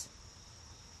taxes,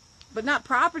 but not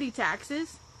property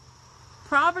taxes.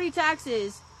 Property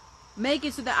taxes make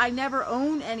it so that I never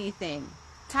own anything.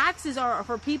 Taxes are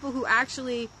for people who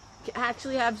actually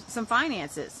have some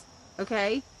finances.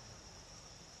 Okay?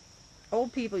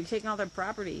 Old people, you're taking all their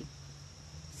property.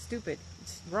 Stupid.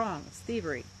 It's wrong. It's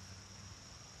thievery.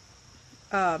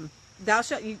 You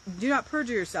do not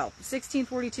perjure yourself.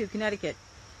 1642, Connecticut.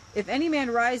 If any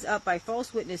man rise up by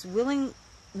false witness,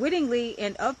 wittingly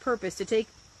and of purpose to take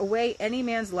away any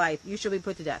man's life, you shall be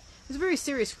put to death. It's a very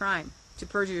serious crime to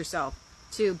perjure yourself,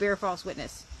 to bear false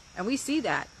witness. And we see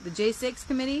that. The J6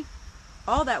 committee,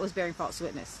 all that was bearing false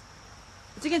witness.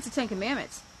 It's against the Ten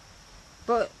Commandments.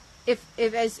 But if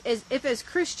as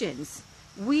Christians,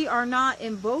 we are not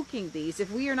invoking these,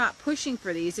 if we are not pushing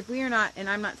for these, if we are not, and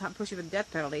I'm not pushing for the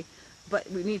death penalty,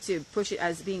 but we need to push it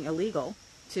as being illegal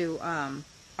to,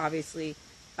 obviously,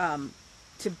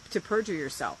 to perjure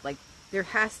yourself. Like, there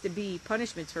has to be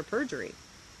punishments for perjury,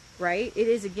 right? It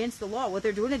is against the law. What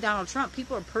they're doing to Donald Trump,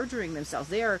 people are perjuring themselves.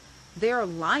 They are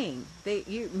lying.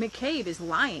 McCabe is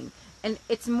lying. And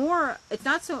it's not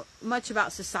so much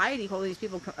about society holding these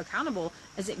people accountable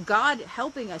as it God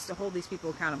helping us to hold these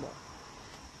people accountable.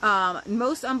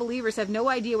 Most unbelievers have no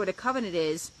idea what a covenant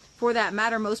is. For that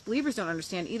matter, most believers don't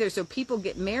understand either. So people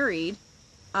get married.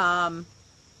 Oh,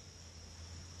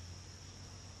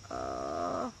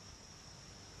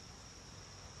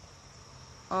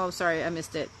 sorry, I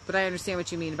missed it. But I understand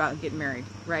what you mean about getting married,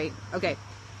 right? Okay.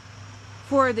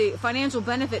 For the financial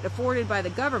benefit afforded by the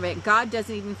government, God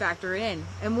doesn't even factor it in.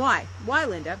 And why? Why,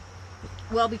 Linda?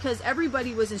 Well, because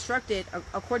everybody was instructed,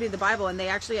 according to the Bible, and they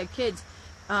actually had kids,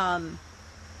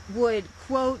 would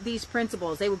quote these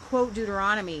principles. They would quote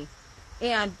Deuteronomy.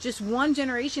 And just one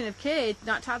generation of kids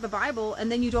not taught the Bible,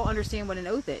 and then you don't understand what an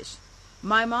oath is.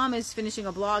 My mom is finishing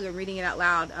a blog and reading it out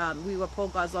loud. We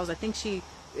uphold God's laws. I think she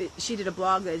did a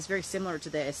blog that is very similar to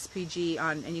this, PG,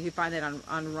 and you can find that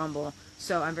on Rumble.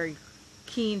 So I'm very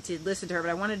keen to listen to her, but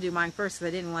I wanted to do mine first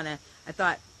because I didn't want to.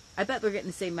 I bet we're getting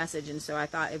the same message, and so I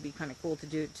thought it'd be kind of cool to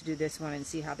do this one and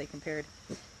see how they compared.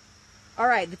 All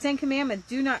right, the 10 Commandments,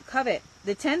 do not covet.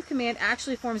 The 10th command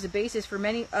actually forms the basis for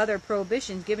many other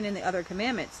prohibitions given in the other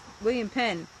commandments. William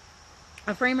Penn,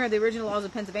 a framer of the original laws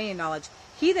of Pennsylvania knowledge,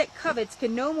 he that covets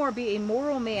can no more be a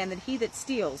moral man than he that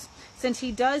steals, since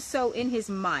he does so in his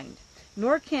mind.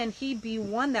 Nor can he be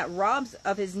one that robs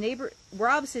his neighbor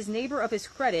of his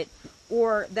credit,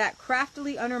 or that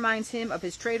craftily undermines him of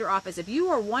his trade or office. If you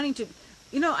are wanting to,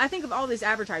 I think of all these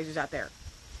advertisers out there.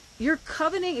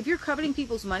 If you're coveting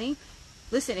people's money,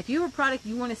 listen, if you have a product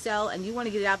you want to sell and you want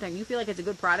to get it out there and you feel like it's a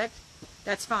good product,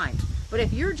 that's fine. But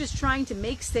if you're just trying to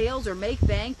make sales or make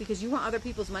bank because you want other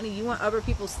people's money, you want other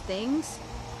people's things,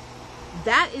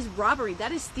 That is robbery,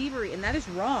 that is thievery, and that is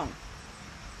wrong.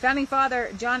 Founding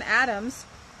Father John Adams: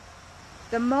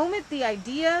 the moment the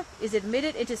idea is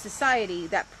admitted into society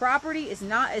that property is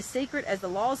not as sacred as the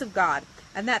laws of God,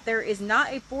 and that there is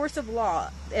not a force of law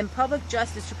and public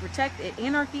justice to protect it,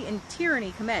 anarchy and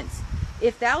tyranny commence.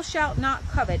 If thou shalt not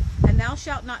covet, and thou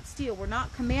shalt not steal, were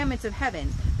not commandments of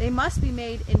heaven, they must be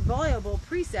made inviolable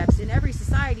precepts in every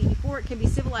society before it can be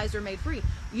civilized or made free.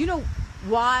 You know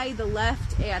why the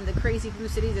left and the crazy blue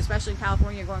cities, especially in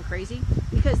California, are going crazy?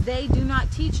 Because they do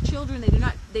not teach children,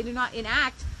 they do not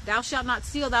enact, thou shalt not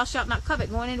steal, thou shalt not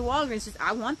covet. Going into Walgreens says,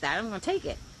 I want that, I'm going to take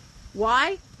it.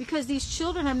 Why? Because these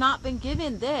children have not been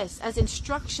given this as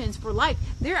instructions for life.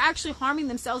 They're actually harming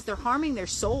themselves, they're harming their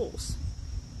souls.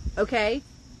 Okay?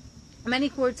 Many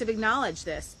courts have acknowledged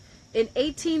this. In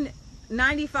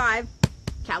 1895,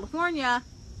 California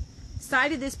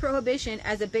cited this prohibition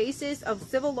as a basis of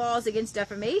civil laws against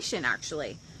defamation,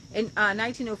 actually. In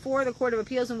 1904, the Court of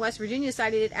Appeals in West Virginia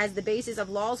cited it as the basis of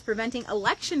laws preventing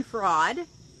election fraud.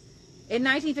 In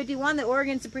 1951, the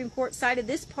Oregon Supreme Court cited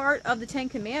this part of the Ten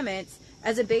Commandments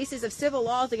as a basis of civil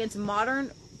laws against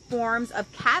modern forms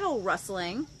of cattle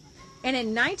rustling. And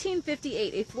in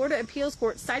 1958, a Florida appeals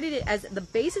court cited it as the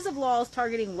basis of laws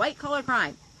targeting white-collar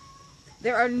crime.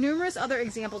 There are numerous other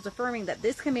examples affirming that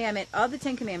this commandment of the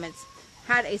Ten Commandments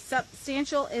had a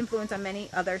substantial influence on many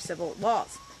other civil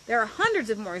laws. There are hundreds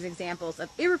of more examples of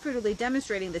irrefutably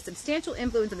demonstrating the substantial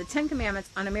influence of the Ten Commandments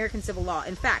on American civil law.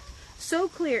 In fact, so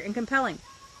clear and compelling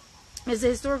is the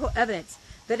historical evidence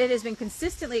that it has been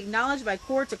consistently acknowledged by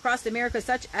courts across America,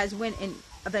 such as when in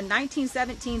the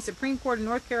 1917 Supreme Court of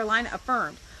North Carolina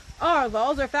affirmed, our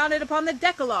laws are founded upon the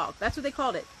Decalogue. That's what they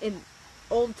called it in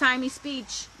old-timey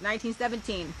speech,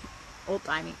 1917.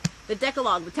 Old-timey. The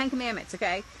Decalogue, the Ten Commandments,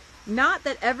 okay? Not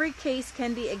that every case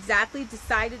can be exactly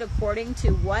decided according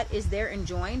to what is there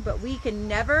enjoined, but we can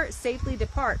never safely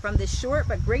depart from this short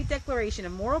but great declaration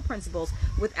of moral principles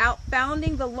without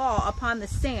founding the law upon the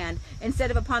sand instead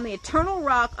of upon the eternal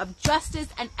rock of justice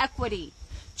and equity.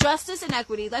 Justice and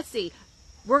equity. Let's see.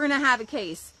 We're going to have a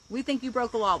case. We think you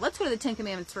broke the law. Let's go to the Ten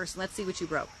Commandments first and let's see what you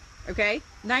broke. Okay?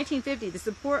 1950,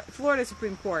 the Florida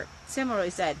Supreme Court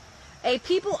similarly said, a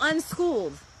people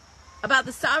unschooled about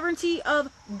the sovereignty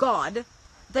of God,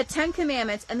 the Ten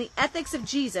Commandments, and the ethics of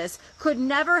Jesus could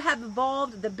never have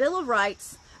evolved the Bill of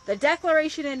Rights, the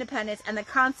Declaration of Independence, and the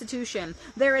Constitution.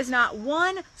 There is not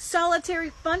one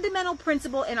solitary fundamental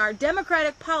principle in our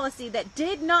democratic policy that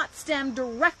did not stem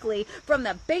directly from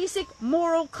the basic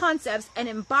moral concepts and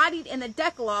embodied in the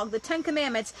Decalogue, the Ten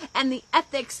Commandments, and the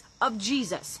ethics of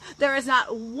Jesus. There is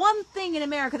not one thing in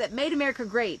America that made America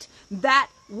great that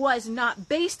was not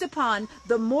based upon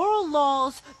the moral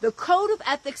laws, the code of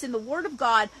ethics in the Word of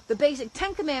God, the basic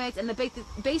Ten Commandments, and the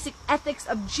basic ethics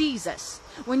of Jesus.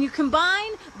 When you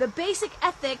combine the basic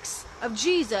ethics of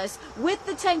Jesus with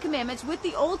the Ten Commandments, with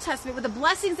the Old Testament, with the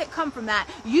blessings that come from that,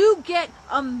 you get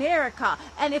America.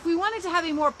 And if we wanted to have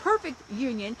a more perfect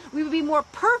union, we would be more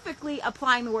perfectly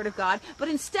applying the Word of God. But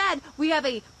instead, we have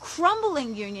a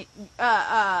crumbling union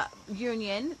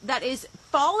that is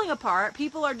falling apart.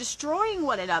 People are destroying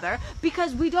one another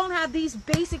because we don't have these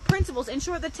basic principles. In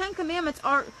short, the Ten Commandments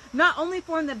are not only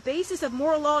form the basis of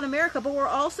moral law in America, but were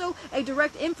also a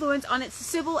direct influence on its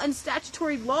civil and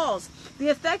statutory laws. The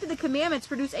effect of the commandments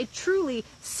produce a truly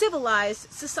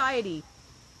civilized society.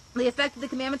 The effect of the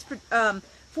commandments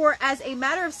for as a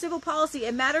matter of civil policy,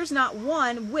 it matters not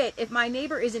one whit if my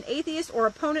neighbor is an atheist or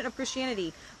opponent of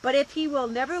Christianity, but if he will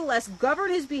nevertheless govern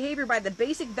his behavior by the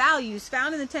basic values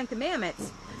found in the Ten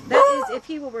Commandments, that is, if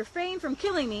he will refrain from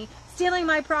killing me, stealing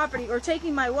my property, or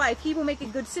taking my wife, he will make a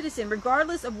good citizen,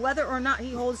 regardless of whether or not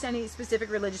he holds any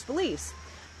specific religious beliefs.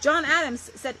 John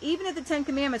Adams said even if the Ten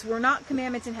Commandments were not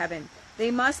commandments in heaven,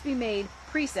 they must be made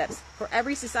precepts for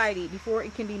every society before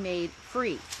it can be made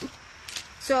free.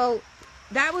 So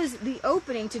that was the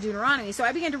opening to Deuteronomy. So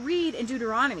I began to read in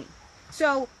Deuteronomy.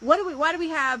 So why do we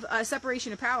have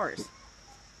separation of powers?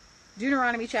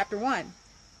 Deuteronomy chapter 1.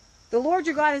 The Lord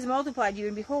your God has multiplied you,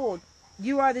 and behold,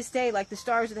 you are this day like the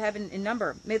stars of the heaven in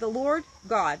number. May the Lord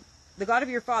God, the God of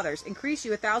your fathers, increase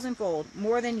you 1,000-fold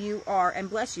more than you are, and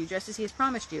bless you just as he has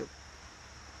promised you.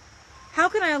 How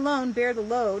can I alone bear the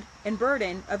load and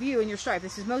burden of you and your strife?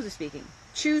 This is Moses speaking.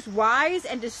 Choose wise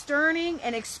and discerning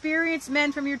and experienced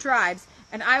men from your tribes,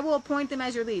 and I will appoint them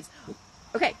as your leads.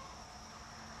 Okay.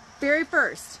 Very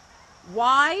first,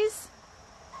 wise,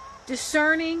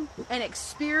 discerning, and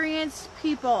experienced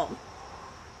people.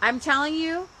 I'm telling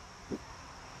you,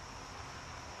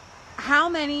 how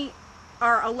many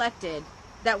are elected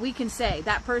that we can say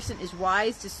that person is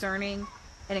wise, discerning,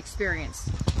 and experienced?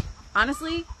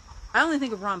 Honestly, I only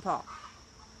think of Ron Paul.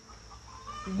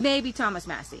 Maybe Thomas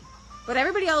Massey. But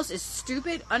everybody else is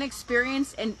stupid,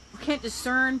 unexperienced, and can't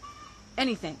discern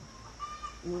anything.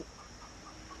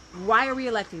 Why are we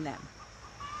electing them?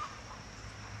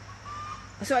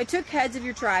 So I took heads of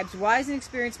your tribes, wise and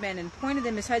experienced men, and appointed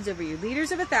them as heads over you,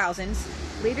 leaders of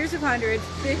 1,000s, leaders of 100s,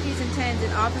 50s, and 10s,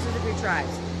 and officers of your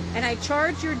tribes. And I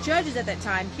charged your judges at that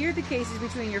time, hear the cases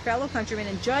between your fellow countrymen,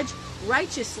 and judge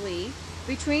righteously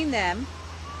between them,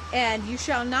 and you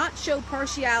shall not show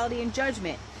partiality in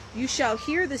judgment. You shall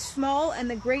hear the small and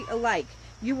the great alike.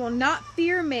 You will not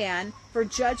fear man, for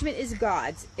judgment is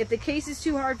God's. If the case is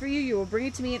too hard for you, you will bring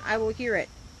it to me, and I will hear it.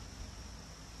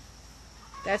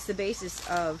 That's the basis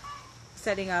of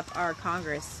setting up our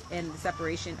Congress and the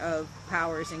separation of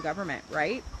powers in government,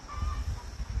 right?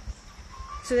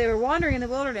 So they were wandering in the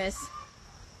wilderness,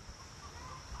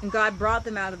 and God brought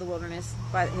them out of the wilderness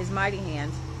by his mighty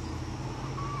hand.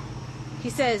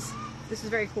 He says, this is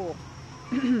very cool,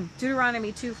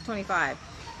 Deuteronomy 2:25,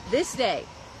 this day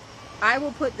I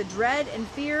will put the dread and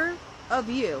fear of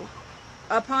you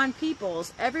upon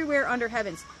peoples everywhere under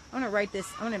heavens. I want to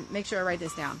make sure I write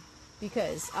this down,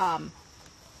 because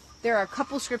there are a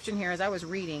couple scriptures in here as I was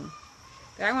reading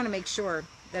that I want to make sure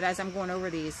that as I'm going over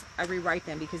these, I rewrite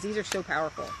them, because these are so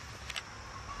powerful.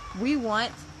 We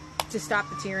want to stop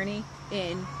the tyranny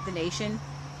in the nation,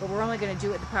 but we're only going to do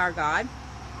it with the power of God.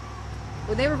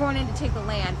 When they were going in to take the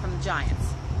land from the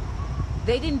giants,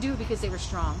 they didn't do it because they were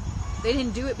strong. They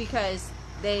didn't do it because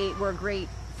they were great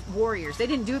warriors. They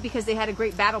didn't do it because they had a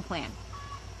great battle plan.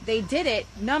 They did it,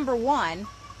 number one,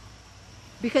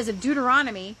 because of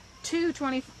Deuteronomy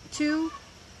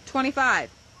 2:25.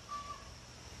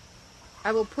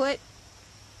 I will put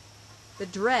the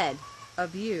dread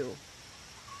of you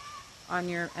on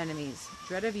your enemies.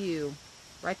 Dread of you.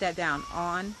 Write that down.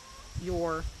 On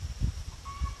your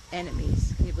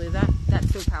enemies. Can you believe that?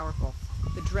 That's so powerful.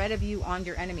 The dread of you on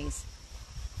your enemies.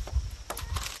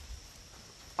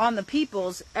 On the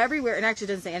peoples everywhere, and actually it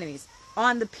doesn't say enemies.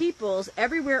 On the peoples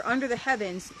everywhere under the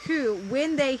heavens, who,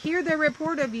 when they hear the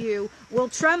report of you, will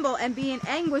tremble and be in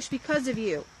anguish because of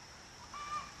you.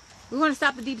 We want to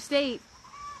stop the deep state.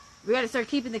 We got to start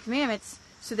keeping the commandments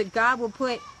so that God will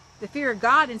put the fear of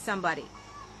God in somebody.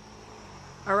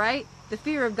 All right? The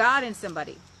fear of God in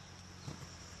somebody.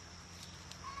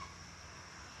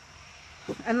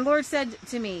 And the Lord said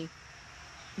to me,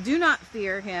 do not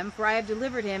fear him, for I have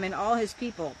delivered him and all his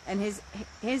people and his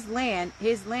land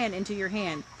into your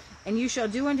hand. And you shall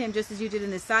do unto him just as you did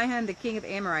in the Sihon, the king of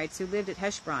Amorites, who lived at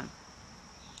Heshbon.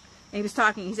 And he was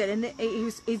talking, he said,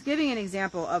 he's giving an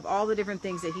example of all the different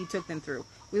things that he took them through.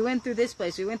 We went through this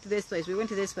place, we went through this place, we went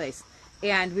to this place.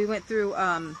 And we went through,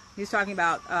 he was talking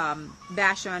about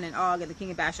Bashan and Og and the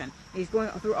king of Bashan. He's going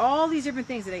through all these different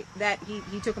things that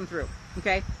he took them through.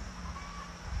 Okay?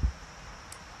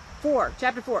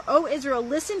 Chapter 4. O Israel,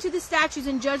 listen to the statutes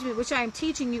and judgment which I am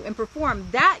teaching you, and perform,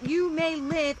 that you may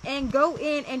live and go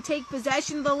in and take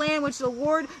possession of the land which the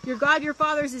Lord your God your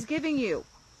fathers is giving you.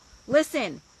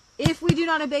 Listen, if we do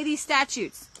not obey these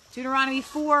statutes, Deuteronomy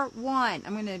 4:1.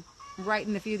 I'm going to write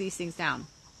in a few of these things down.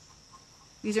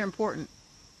 These are important.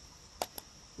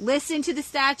 Listen to the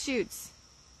statutes.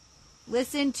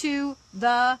 Listen to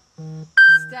the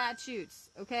statutes,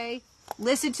 okay?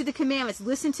 Listen to the commandments.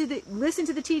 Listen to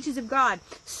the teachings of God,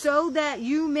 so that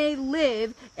you may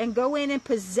live and go in and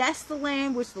possess the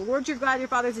land which the Lord your God, your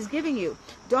fathers, is giving you.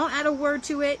 Don't add a word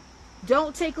to it.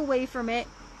 Don't take away from it.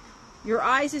 Your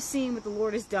eyes have seen what the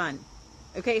Lord has done.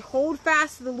 Okay, hold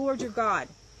fast to the Lord your God.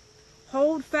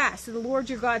 Hold fast to the Lord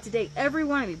your God today. Every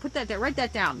one of you. Put that there. Write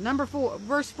that down.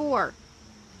 Verse 4.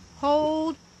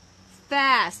 Hold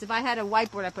fast. If I had a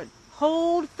whiteboard, I'd put,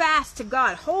 hold fast to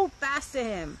God. Hold fast to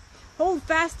him. Hold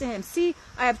fast to him. See,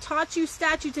 I have taught you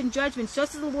statutes and judgments,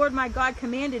 just as the Lord my God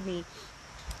commanded me.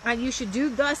 And you should do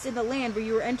thus in the land where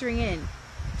you are entering in.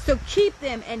 So keep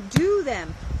them and do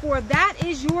them, for that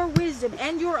is your wisdom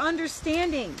and your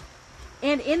understanding.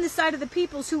 And in the sight of the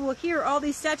peoples who will hear all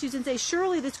these statutes and say,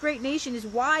 surely this great nation is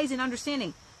wise in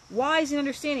understanding. Wise in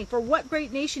understanding. For what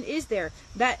great nation is there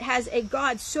that has a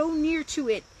God so near to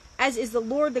it as is the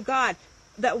Lord the God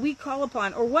that we call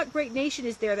upon? Or what great nation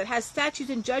is there that has statutes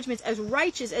and judgments as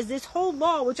righteous as this whole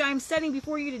law which I am setting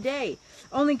before you today?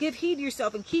 Only give heed to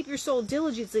yourself and keep your soul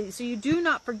diligently, so you do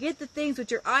not forget the things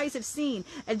which your eyes have seen,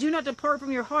 and do not depart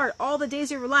from your heart all the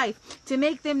days of your life, to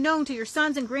make them known to your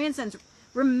sons and grandsons.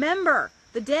 Remember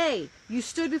the day you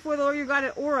stood before the Lord your God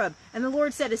at Oreb, and the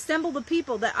Lord said, assemble the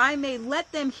people, that I may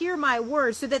let them hear my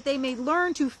words, so that they may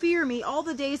learn to fear me all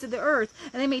the days of the earth,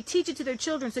 and they may teach it to their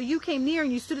children. So you came near,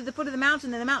 and you stood at the foot of the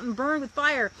mountain, and the mountain burned with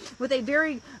fire, with a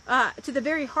very to the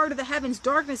very heart of the heavens,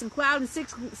 darkness and cloud and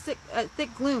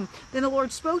thick gloom. Then the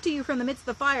Lord spoke to you from the midst of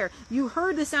the fire. You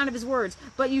heard the sound of his words,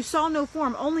 but you saw no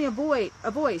form, only a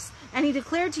voice. And he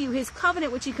declared to you his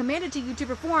covenant, which he commanded to you to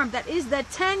perform, that is the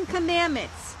 10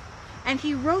 Commandments. And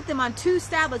he wrote them on 2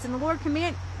 tablets, and the Lord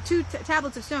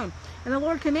tablets of stone. And the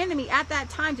Lord commanded me at that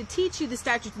time to teach you the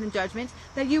statutes and the judgments,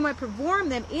 that you might perform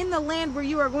them in the land where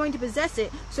you are going to possess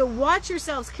it. So watch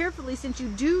yourselves carefully, since you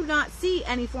do not see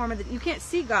any form of it. You can't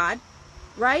see God,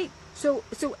 right? So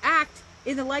act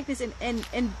in the likeness,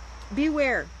 and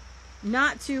beware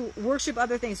not to worship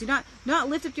other things. Do not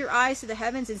lift up your eyes to the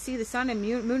heavens and see the sun and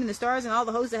moon and the stars and all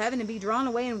the hosts of heaven, and be drawn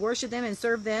away and worship them and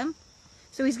serve them.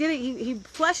 So he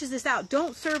fleshes this out.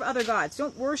 Don't serve other gods.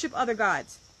 Don't worship other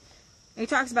gods. And he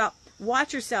talks about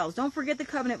watch yourselves. Don't forget the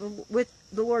covenant with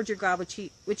the Lord your God, which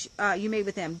you made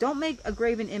with him. Don't make a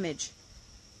graven image.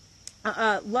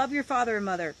 Love your father and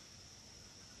mother.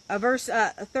 Verse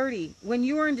 30. When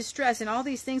you are in distress and all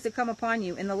these things that come upon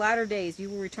you in the latter days, you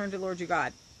will return to the Lord your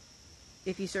God.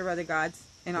 If you serve other gods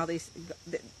and all these,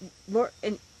 Lord,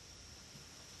 and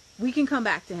we can come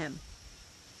back to him.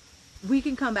 We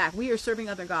can come back. We are serving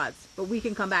other gods, but we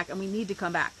can come back, and we need to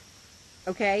come back.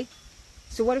 Okay?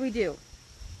 So what do?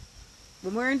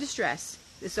 When we're in distress,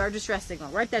 this is our distress signal.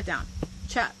 Write that down.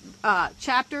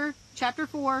 Chapter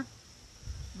 4,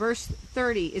 verse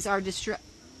 30 is our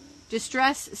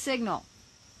distress signal.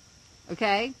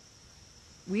 Okay?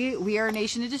 We are a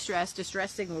nation in distress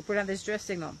signal. We'll put on this distress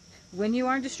signal. When you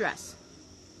are in distress,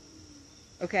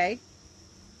 okay?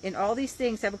 And all these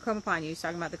things have come upon you. He's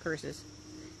talking about the curses.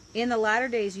 In the latter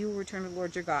days you will return to the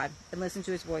Lord your God and listen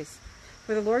to his voice.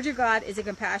 For the Lord your God is a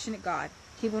compassionate God.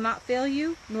 He will not fail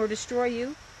you, nor destroy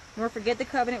you, nor forget the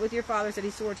covenant with your fathers that he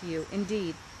swore to you.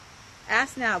 Indeed,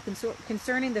 ask now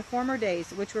concerning the former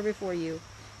days which were before you,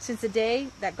 since the day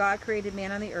that God created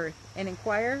man on the earth, and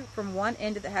inquire from one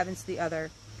end of the heavens to the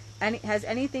other. And has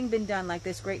anything been done like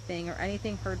this great thing, or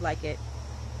anything heard like it?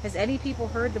 Has any people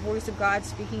heard the voice of God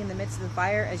speaking in the midst of the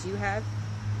fire as you have?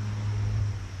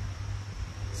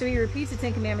 So he repeats the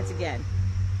 10 Commandments again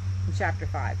in chapter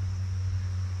 5.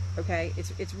 Okay?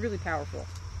 It's really powerful.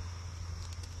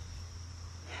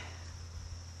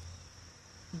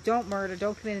 Don't murder,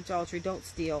 don't commit adultery, don't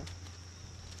steal.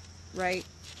 Right?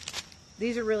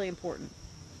 These are really important.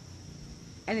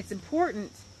 And it's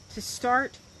important to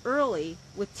start early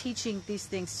with teaching these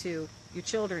things to your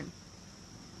children.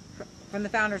 From the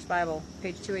Founder's Bible,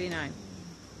 page 289.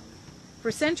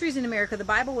 For centuries in America, the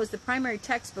Bible was the primary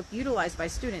textbook utilized by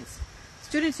students.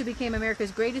 Students who became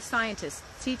America's greatest scientists,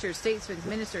 teachers, statesmen,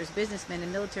 ministers, businessmen,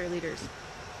 and military leaders.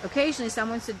 Occasionally,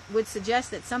 someone would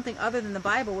suggest that something other than the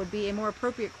Bible would be a more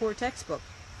appropriate core textbook.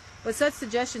 But such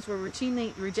suggestions were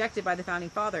routinely rejected by the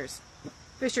Founding Fathers.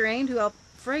 Fisher Ames, who helped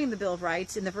frame the Bill of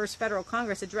Rights in the first Federal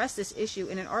Congress, addressed this issue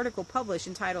in an article published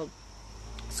entitled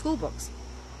School Books.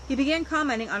 He began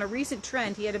commenting on a recent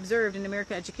trend he had observed in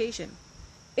American education.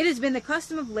 It has been the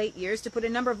custom of late years to put a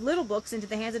number of little books into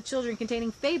the hands of children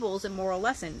containing fables and moral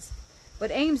lessons.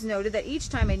 But Ames noted that each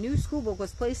time a new school book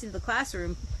was placed into the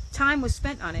classroom, time was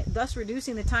spent on it, thus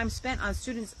reducing the time spent on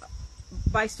students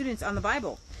on the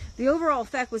Bible. The overall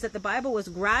effect was that the Bible was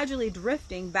gradually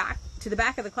drifting back to the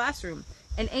back of the classroom,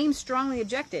 and Ames strongly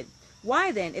objected.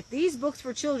 Why then, if these books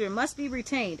for children must be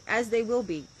retained, as they will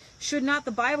be, should not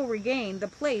the Bible regain the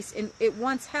place it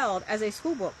once held as a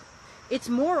school book? Its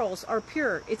morals are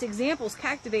pure, its examples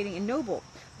captivating and noble.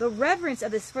 The reverence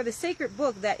of this for the sacred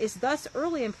book that is thus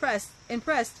early impressed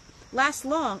lasts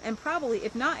long, and probably,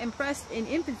 if not impressed in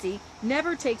infancy,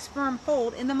 never takes firm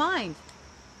hold in the mind.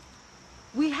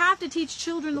 We have to teach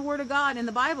children the Word of God and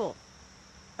the Bible.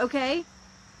 Okay?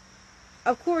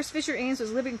 Of course, Fisher Ames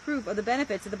was living proof of the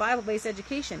benefits of the Bible-based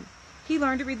education. He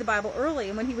learned to read the Bible early,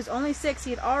 and when he was only 6,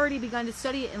 he had already begun to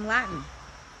study it in Latin.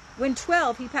 When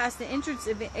 12, he passed the entrance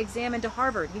exam into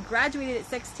Harvard. He graduated at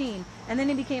 16, and then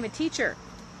he became a teacher.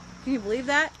 Can you believe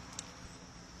that?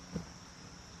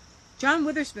 John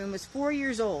Witherspoon was 4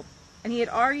 years old, and he had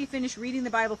already finished reading the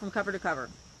Bible from cover to cover.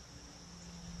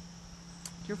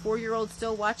 Your 4-year-old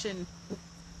still watching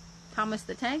Thomas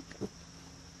the Tank?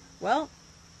 Well,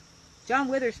 John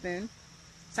Witherspoon,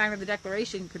 signer of the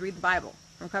Declaration, could read the Bible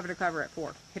from cover to cover at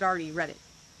 4. He'd already read it.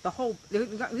 He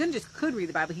didn't just could read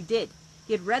the Bible, he did.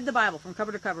 He had read the Bible from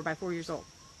cover to cover by 4 years old.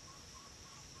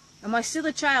 And while still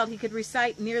a child, he could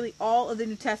recite nearly all of the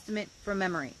New Testament from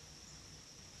memory.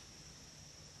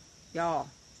 Y'all.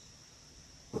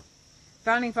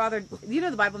 Founding father, you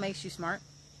know the Bible makes you smart.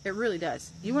 It really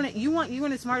does. You want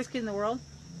the smartest kid in the world?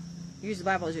 Use the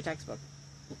Bible as your textbook.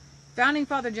 Founding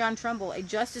Father John Trumbull, a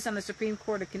justice on the Supreme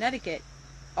Court of Connecticut,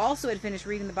 also had finished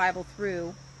reading the Bible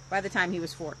through by the time he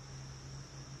was 4.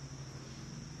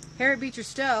 Harriet Beecher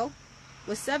Stowe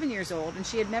was 7 years old, and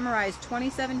she had memorized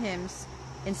 27 hymns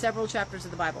in several chapters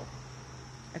of the Bible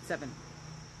at 7.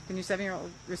 Can your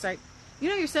 7-year-old recite? You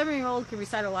know your 7-year-old can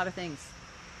recite a lot of things.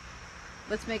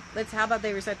 How about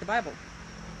they recite the Bible?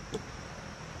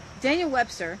 Daniel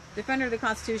Webster, defender of the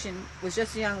Constitution, was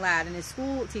just a young lad, and his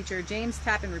school teacher, James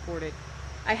Tappan, reported,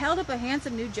 "I held up a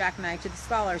handsome new jackknife to the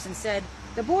scholars and said,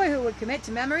 'The boy who would commit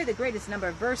to memory the greatest number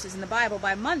of verses in the Bible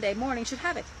by Monday morning should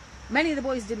have it.' Many of the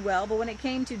boys did well, but when it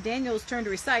came to Daniel's turn to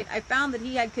recite, I found that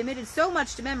he had committed so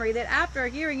much to memory that after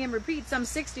hearing him repeat some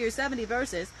 60 or 70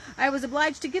 verses, I was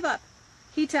obliged to give up,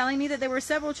 he telling me that there were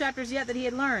several chapters yet that he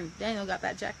had learned." Daniel got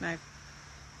that jackknife.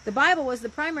 The Bible was the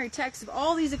primary text of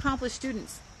all these accomplished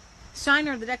students.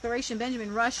 Signer of the Declaration,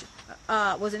 Benjamin Rush,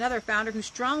 was another founder who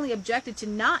strongly objected to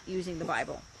not using the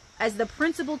Bible as the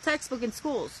principal textbook in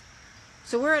schools.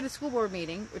 So we're at a school board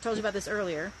meeting, we told you about this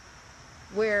earlier,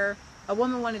 where a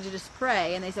woman wanted to just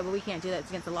pray, and they said, well, we can't do that, it's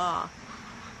against the law.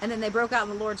 And then they broke out in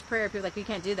the Lord's Prayer, people were like, we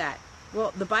can't do that.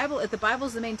 Well, the Bible, if the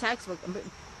Bible's the main textbook,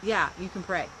 yeah, you can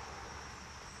pray.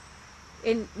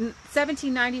 In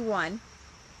 1791,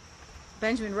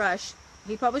 Benjamin Rush,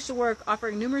 he published a work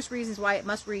offering numerous reasons why it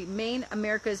must remain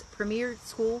America's premier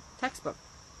school textbook.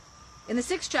 In the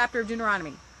 6th chapter of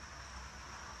Deuteronomy,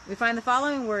 we find the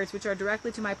following words which are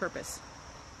directly to my purpose.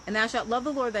 "And thou shalt love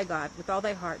the Lord thy God with all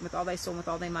thy heart, and with all thy soul, and with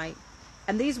all thy might.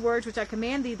 And these words which I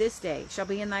command thee this day shall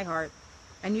be in thy heart,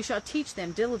 and you shall teach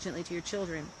them diligently to your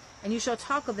children. And you shall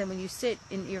talk of them when you sit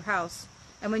in your house,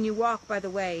 and when you walk by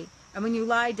the way, and when you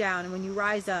lie down, and when you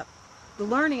rise up." The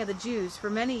learning of the Jews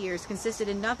for many years consisted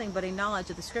in nothing but a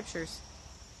knowledge of the Scriptures.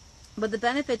 But the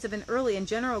benefits of an early and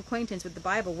general acquaintance with the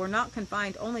Bible were not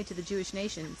confined only to the Jewish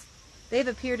nations. They have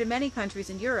appeared in many countries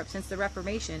in Europe since the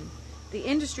Reformation. The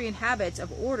industry and habits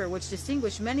of order which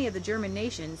distinguish many of the German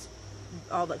nations,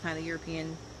 all the kind of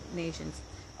European nations,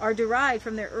 are derived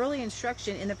from their early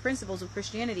instruction in the principles of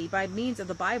Christianity by means of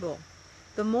the Bible.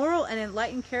 The moral and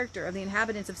enlightened character of the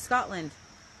inhabitants of Scotland,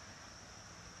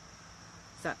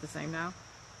 is that the same now?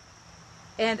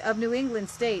 And of New England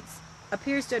states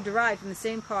appears to have derived from the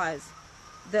same cause.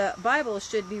 The Bible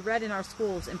should be read in our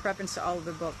schools in preference to all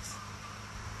other books.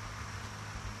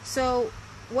 So,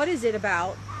 what is it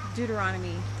about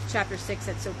Deuteronomy chapter 6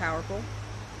 that's so powerful?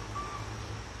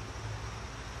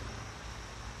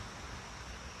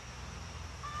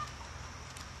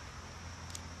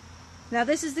 Now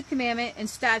this is the commandment and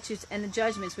statutes and the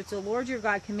judgments which the Lord your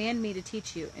God command me to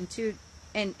teach you,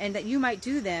 and that you might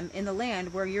do them in the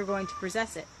land where you're going to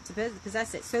possess it,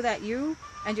 so that you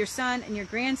and your son and your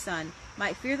grandson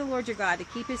might fear the Lord your God, to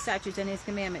keep his statutes and his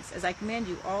commandments, as I command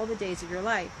you all the days of your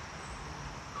life.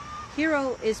 Hear,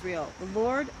 O Israel, the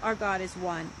Lord our God is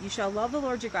one. You shall love the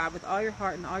Lord your God with all your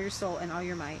heart and all your soul and all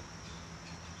your might.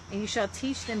 And you shall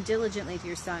teach them diligently to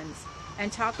your sons,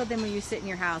 and talk of them when you sit in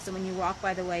your house, and when you walk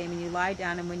by the way, and when you lie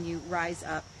down, and when you rise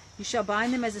up. You shall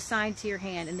bind them as a sign to your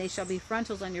hand, and they shall be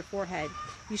frontals on your forehead.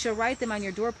 You shall write them on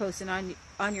your doorposts and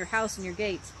on your house and your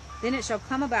gates. Then it shall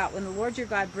come about, when the Lord your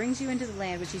God brings you into the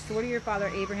land which he swore to your father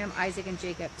Abraham, Isaac, and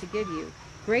Jacob to give you,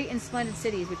 great and splendid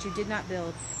cities which you did not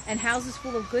build, and houses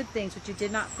full of good things which you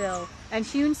did not fill, and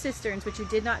hewn cisterns which you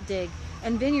did not dig,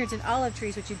 and vineyards and olive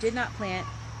trees which you did not plant,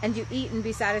 and you eat and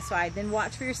be satisfied. Then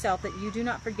watch for yourself that you do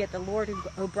not forget the Lord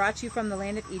who brought you from the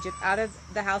land of Egypt, out of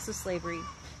the house of slavery.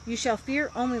 You shall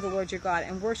fear only the Lord your God,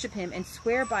 and worship him, and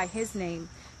swear by his name.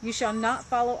 You shall not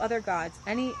follow other gods,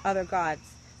 any other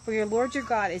gods, for your Lord your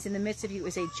God is in the midst of you,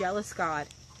 is a jealous God.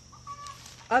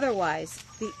 Otherwise,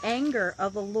 the anger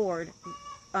of the Lord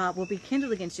will be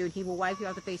kindled against you, and he will wipe you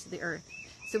off the face of the earth.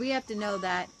 So we have to know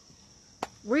that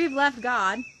we've left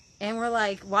God, and we're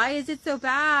like, why is it so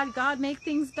bad? God, make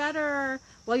things better.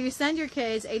 Well, you send your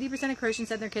kids, 80% of Christians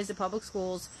send their kids to public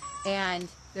schools, and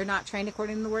they're not trained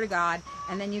according to the Word of God,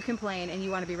 and then you complain, and you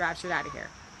want to be raptured out of here.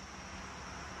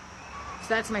 So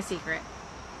that's my secret.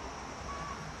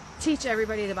 Teach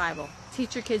everybody the Bible.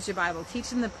 Teach your kids your Bible. Teach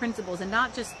them the principles, and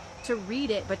not just to read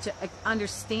it, but to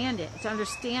understand it, to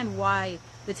understand why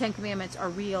the Ten Commandments are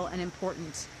real and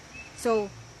important. So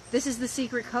this is the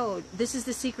secret code. This is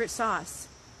the secret sauce.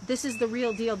 This is the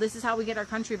real deal. This is how we get our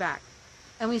country back.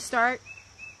 And we start,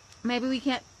 maybe we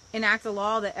can't enact a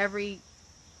law that every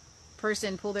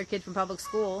person pull their kid from public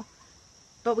school,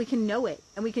 but we can know it,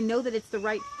 and we can know that it's the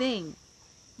right thing.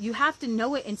 You have to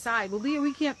know it inside. Well, Leah,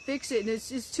 we can't fix it, and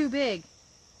it's too big.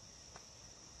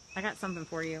 I got something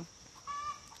for you.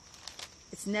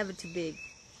 It's never too big.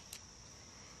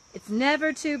 It's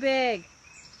never too big.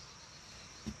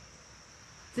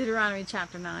 Deuteronomy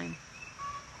chapter 9.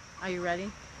 Are you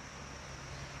ready?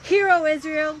 Hear, O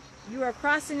Israel, you are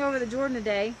crossing over the Jordan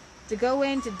today to go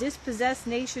in to dispossess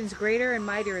nations greater and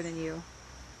mightier than you.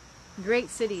 Great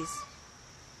cities,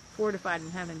 fortified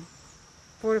in heaven.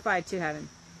 Fortified to heaven.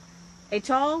 A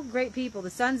tall, great people, the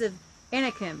sons of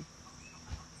Anakim.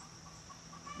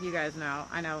 You guys know.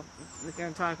 I know. We're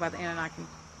going to talk about the Anunnaki.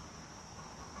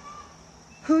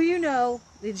 Who you know,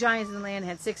 the giants in the land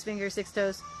had 6 fingers, 6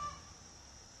 toes.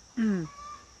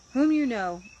 Whom you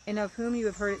know, and of whom you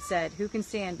have heard it said, who can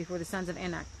stand before the sons of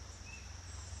Anak?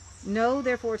 Know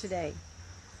therefore today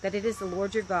that it is the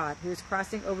Lord your God who is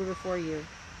crossing over before you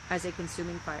as a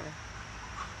consuming fire.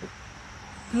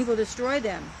 He will destroy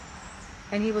them,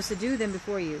 and he will subdue them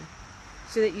before you,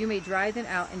 so that you may drive them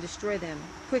out and destroy them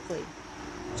quickly,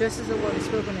 just as the Lord has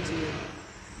spoken unto you.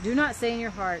 Do not say in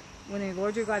your heart, when the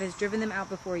Lord your God has driven them out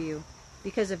before you,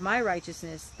 because of my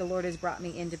righteousness the Lord has brought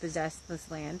me in to possess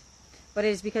this land. But it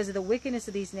is because of the wickedness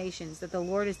of these nations that the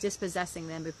Lord is dispossessing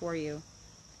them before you.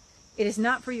 It is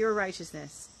not for your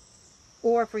righteousness,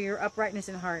 or for your uprightness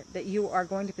in heart, that you are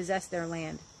going to possess their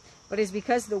land. But it is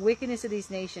because of the wickedness of these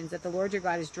nations that the Lord your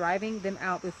God is driving them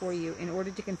out before you, in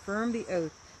order to confirm the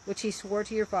oath which he swore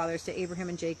to your fathers, to Abraham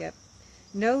and Jacob.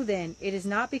 Know then, it is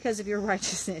not because of your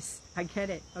righteousness. I get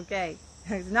it, okay.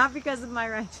 It's not because of my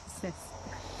righteousness.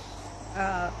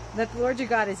 That the Lord your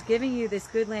God is giving you this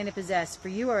good land to possess, for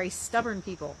you are a stubborn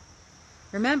people.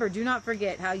 Remember, do not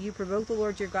forget how you provoked the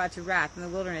Lord your God to wrath in the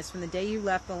wilderness from the day you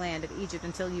left the land of Egypt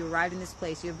until you arrived in this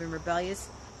place. You have been rebellious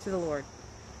to the Lord.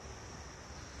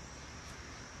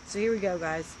 So here we go,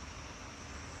 guys.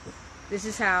 This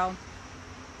is how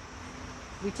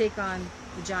we take on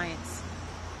the giants.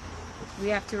 We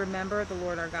have to remember the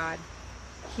Lord our God.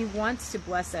 He wants to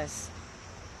bless us.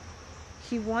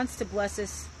 He wants to bless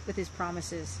us with his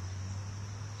promises.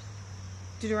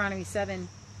 Deuteronomy 7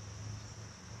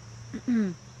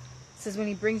 says, when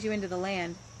he brings you into the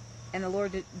land, and the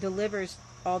Lord delivers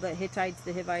all the Hittites,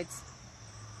 the Hivites,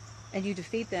 and you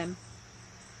defeat them,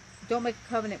 don't make a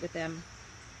covenant with them.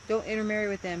 Don't intermarry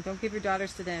with them. Don't give your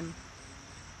daughters to them.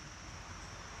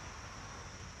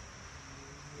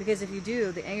 Because if you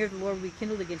do, the anger of the Lord will be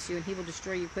kindled against you, and he will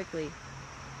destroy you quickly.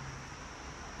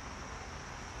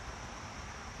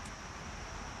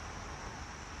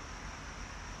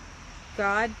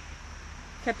 God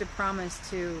kept a promise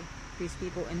to these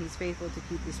people, and he's faithful to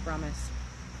keep this promise.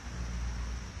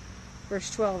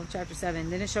 Verse 12 of chapter 7.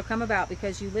 Then it shall come about,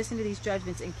 because you listen to these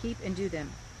judgments and keep and do them,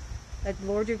 that the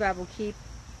Lord your God will keep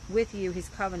with you his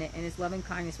covenant and his loving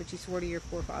kindness which he swore to your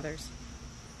forefathers.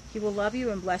 He will love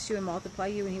you and bless you and multiply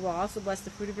you, and he will also bless the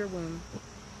fruit of your womb,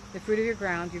 the fruit of your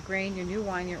ground, your grain, your new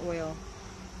wine, your oil,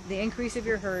 the increase of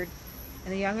your herd,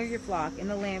 and the young of your flock, in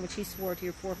the land which he swore to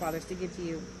your forefathers to give to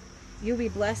you. You will be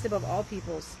blessed above all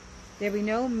peoples. There will be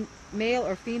no male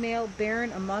or female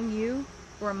barren among you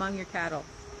or among your cattle.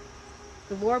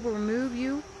 The Lord will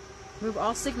remove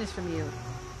all sickness from you,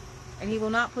 and he will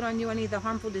not put on you any of the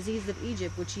harmful diseases of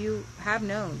Egypt which you have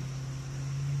known,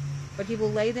 but he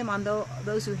will lay them on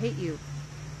those who hate you.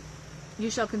 You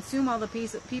shall consume all the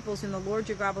peoples whom the Lord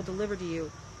your God will deliver to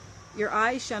you. Your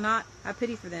eyes shall not have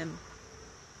pity for them,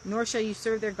 nor shall you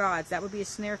serve their gods. That would be a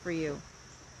snare for you.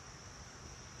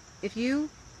 If you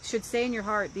should say in your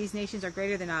heart, these nations are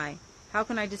greater than I, how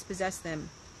can I dispossess them?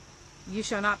 You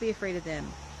shall not be afraid of them.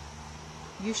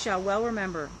 You shall well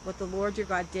remember what the Lord your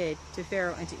God did to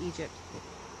Pharaoh and to Egypt.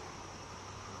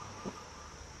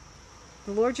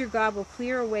 The Lord your God will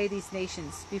clear away these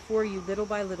nations before you little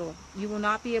by little. You will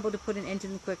not be able to put an end to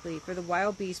them quickly, for the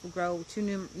wild beasts will grow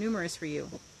too numerous for you.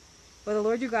 But the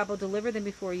Lord your God will deliver them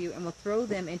before you, and will throw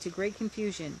them into great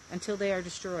confusion until they are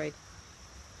destroyed.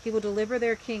 He will deliver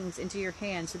their kings into your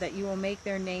hand, so that you will make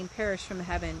their name perish from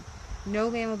heaven.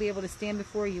 No man will be able to stand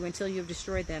before you until you have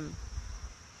destroyed them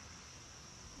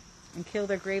and kill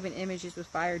their graven images with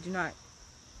fire. Do not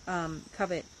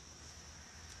covet.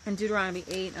 And Deuteronomy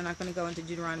 8, I'm not going to go into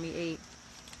Deuteronomy 8.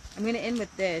 I'm going to end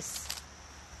with this.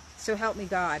 So help me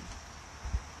God.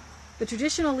 The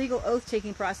traditional legal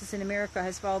oath-taking process in America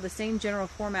has followed the same general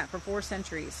format for 4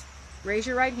 centuries. Raise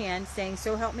your right hand, saying,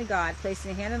 so help me God,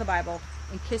 placing a hand on the Bible,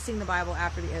 and kissing the Bible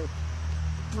after the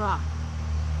oath.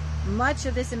 Much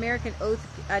of this American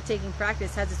oath-taking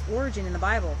practice has its origin in the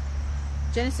Bible.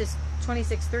 Genesis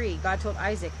 26:3, God told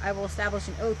Isaac, I will establish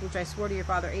an oath which I swore to your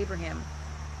father Abraham.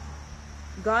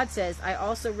 God says, I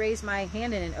also raise my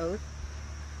hand in an oath.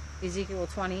 Ezekiel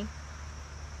 20.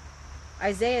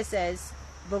 Isaiah says,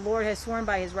 the Lord has sworn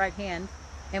by his right hand.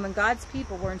 And when God's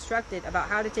people were instructed about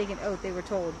how to take an oath, they were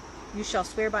told, you shall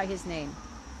swear by his name,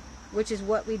 which is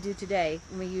what we do today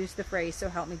when we use the phrase, so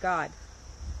help me God.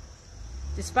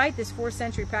 Despite this 4th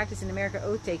century practice in America,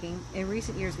 oath-taking, in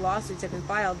recent years lawsuits have been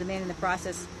filed demanding the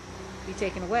process be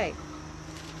taken away.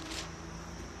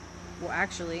 Well,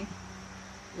 actually,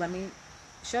 let me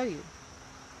show you.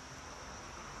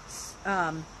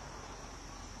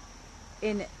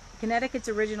 In Connecticut's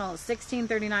original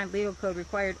 1639 legal code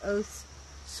required oaths,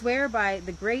 swear by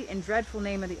the great and dreadful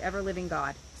name of the ever-living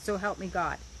God, so help me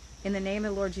God, in the name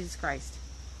of the Lord Jesus Christ.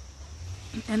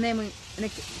 And then when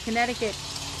Connecticut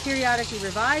periodically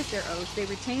revised their oaths, they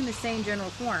retained the same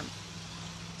general form,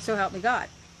 so help me God.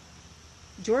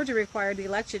 Georgia required the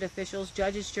elected officials,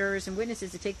 judges, jurors, and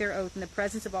witnesses to take their oath in the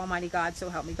presence of Almighty God, so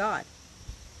help me God.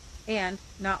 And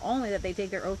not only that they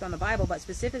take their oath on the Bible, but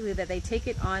specifically that they take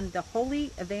it on the holy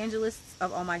evangelists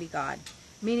of Almighty God,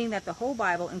 meaning that the whole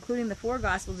Bible, including the 4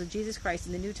 Gospels of Jesus Christ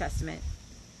in the New Testament.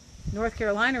 North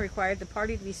Carolina required the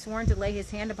party to be sworn to lay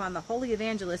his hand upon the holy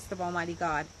evangelists of Almighty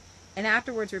God, and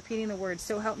afterwards repeating the words,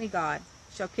 so help me God,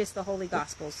 shall kiss the holy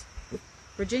Gospels.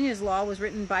 Virginia's law was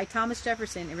written by Thomas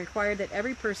Jefferson and required that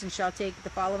every person shall take the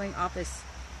following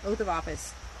oath of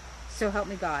office, so help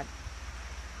me God.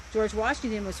 George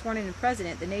Washington was sworn in as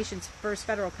president, the nation's first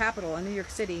federal capital in New York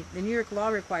City. The New York law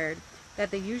required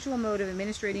that the usual mode of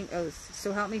administrating oaths,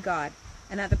 so help me God,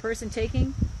 and that the person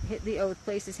taking the oath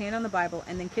place his hand on the Bible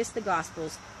and then kiss the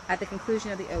Gospels at the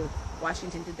conclusion of the oath.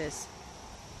 Washington did this.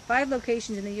 5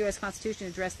 locations in the U.S. Constitution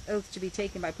addressed oaths to be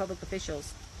taken by public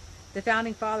officials. The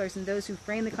Founding Fathers and those who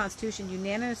framed the Constitution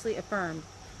unanimously affirmed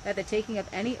that the taking of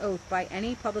any oath by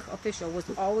any public official was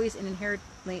always and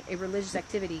inherently a religious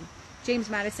activity. James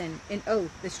Madison, an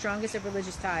oath, the strongest of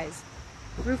religious ties.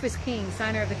 Rufus King,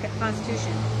 signer of the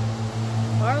Constitution.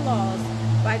 Our laws,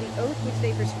 by the oath which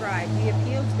they prescribe, we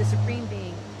appeal to the Supreme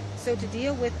Being, so to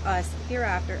deal with us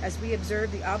hereafter as we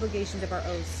observe the obligations of our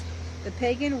oaths. The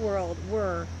pagan world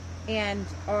were and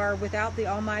are without the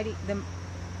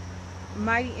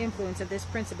mighty influence of this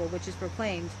principle which is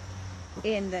proclaimed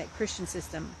in the Christian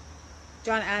system.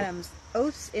 John Adams,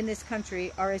 oaths in this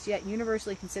country are as yet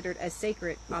universally considered as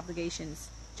sacred obligations.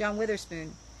 John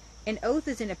Witherspoon, an oath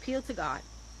is an appeal to God,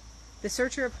 the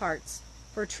searcher of hearts,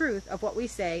 for truth of what we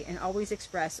say and always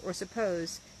express or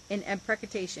suppose in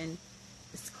imprecation,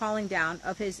 calling down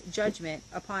of his judgment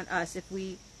upon us if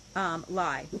we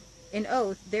lie. An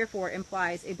oath, therefore,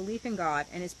 implies a belief in God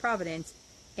and his providence,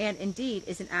 and indeed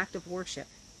is an act of worship.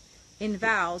 In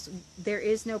vows, there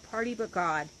is no party but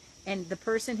God, and the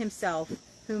person himself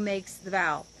who makes the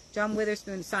vow. John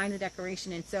Witherspoon signed the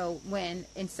declaration, and so when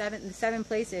in the 7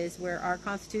 places where our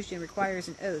Constitution requires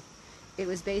an oath, it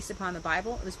was based upon the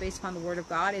Bible, it was based upon the Word of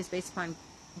God, it was based upon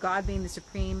God being the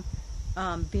supreme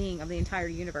being of the entire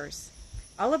universe.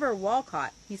 Oliver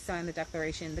Wolcott, he signed the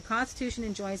declaration. The Constitution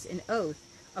enjoins an oath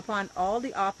upon all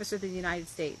the officers of the United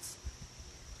States.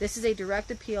 This is a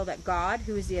direct appeal that God,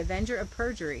 who is the avenger of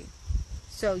perjury,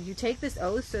 so you take this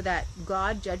oath so that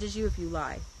God judges you if you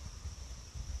lie.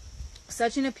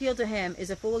 Such an appeal to him is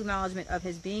a full acknowledgement of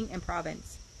his being and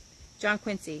providence. John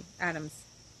Quincy Adams.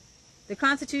 The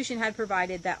Constitution had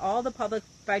provided that all the public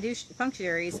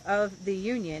functionaries of the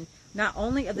Union, not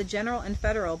only of the general and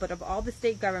federal, but of all the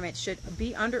state governments, should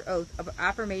be under oath of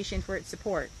affirmation for its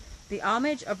support. The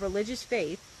homage of religious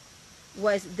faith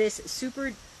was this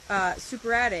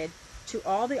superadded to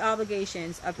all the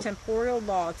obligations of temporal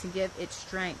law to give it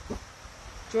strength.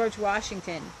 George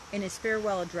Washington, in his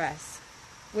farewell address.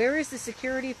 Where is the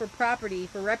security for property,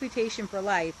 for reputation, for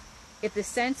life, if the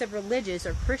sense of religious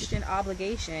or Christian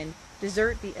obligation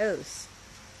desert the oaths?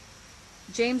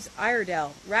 James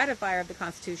Iredell, ratifier of the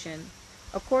Constitution.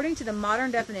 According to the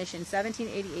modern definition,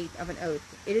 1788, of an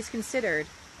oath, it is considered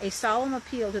a solemn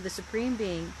appeal to the Supreme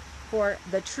Being for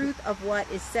the truth of what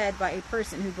is said by a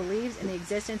person who believes in the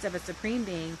existence of a Supreme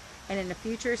Being and in a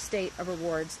future state of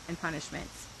rewards and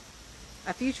punishments.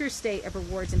 A future state of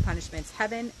rewards and punishments,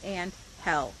 heaven and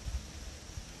hell.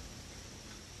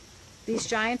 These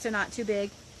giants are not too big.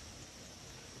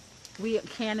 We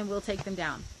can and will take them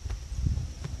down.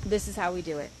 This is how we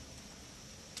do it.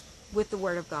 With the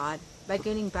Word of God. By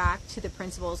getting back to the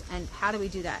principles. And how do we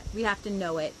do that? We have to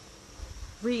know it.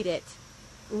 Read it.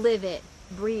 Live it.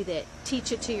 Breathe it.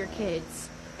 Teach it to your kids.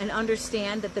 And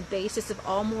understand that the basis of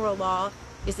all moral law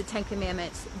is the 10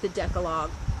 Commandments, the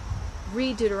Decalogue.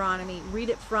 Read Deuteronomy. Read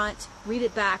it front. Read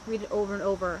it back. Read it over and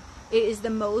over. It is the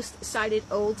most cited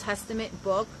Old Testament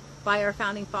book by our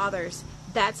founding fathers.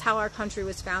 That's how our country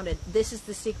was founded. This is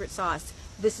the secret sauce.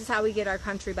 This is how we get our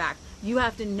country back. You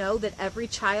have to know that every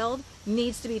child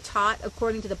needs to be taught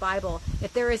according to the Bible.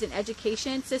 If there is an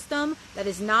education system that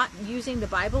is not using the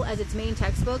Bible as its main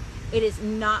textbook, it is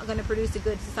not going to produce a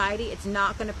good society. It's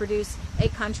not going to produce a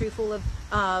country full of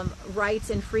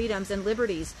rights and freedoms and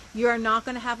liberties. You are not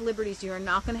going to have liberties. You are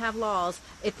not going to have laws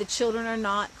if the children are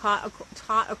not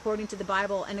taught according to the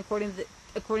Bible and according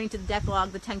to the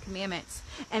Decalogue, the Ten Commandments.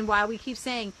 And while we keep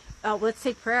saying, let's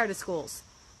take prayer to schools,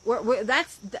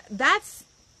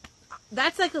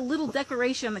 that's like a little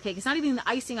decoration on the cake. It's not even the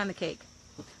icing on the cake.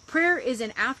 Prayer is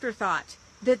an afterthought.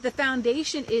 That the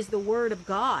foundation is the Word of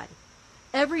God.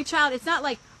 Every child, it's not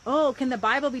like, oh, can the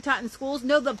Bible be taught in schools?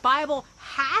 No, the Bible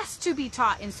has to be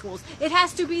taught in schools. It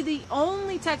has to be the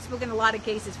only textbook in a lot of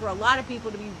cases for a lot of people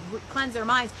to cleanse their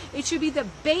minds. It should be the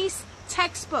base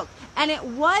textbook. And it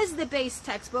was the base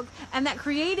textbook, and that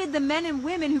created the men and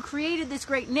women who created this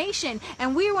great nation.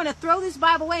 And we want to throw this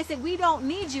Bible away and say, we don't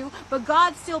need you, but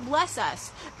God still bless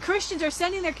us. Christians are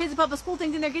sending their kids to public school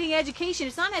thinking they're getting education.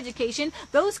 It's not education.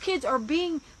 Those kids are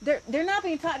they're not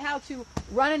being taught how to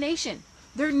run a nation.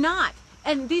 They're not.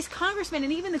 And these congressmen,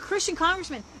 and even the Christian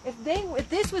congressmen, if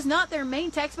this was not their main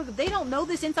textbook, if they don't know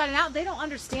this inside and out, they don't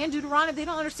understand Deuteronomy, if they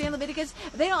don't understand Leviticus,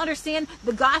 if they don't understand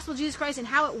the gospel of Jesus Christ and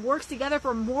how it works together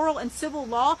for moral and civil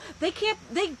law, they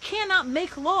cannot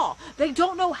make law. They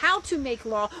don't know how to make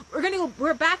law.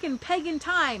 We're back in pagan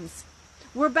times.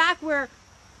 We're back where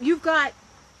you might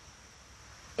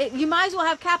as well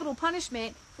have capital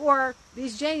punishment for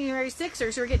these January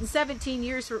 6ers who are getting 17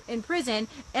 years in prison,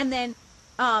 and then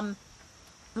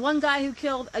one guy who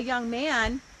killed a young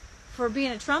man for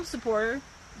being a Trump supporter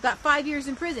got 5 years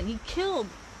in prison. He killed.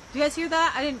 Do you guys hear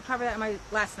that? I didn't cover that in my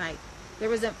last night. There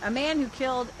was a man who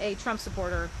killed a Trump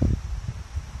supporter,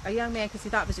 a young man, because he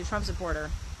thought he was a Trump supporter.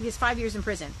 He has 5 years in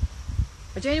prison.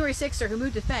 A January 6er who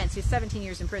moved to fence, he has 17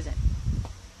 years in prison.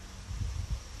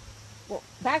 Well,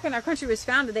 back when our country was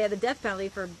founded, they had the death penalty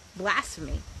for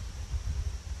blasphemy.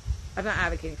 I'm not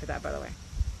advocating for that, by the way.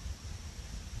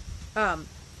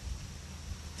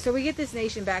 So we get this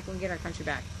nation back when we get our country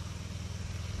back.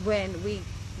 When we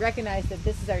recognize that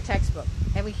this is our textbook.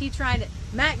 And we keep trying to...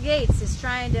 Matt Gaetz is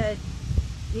trying to,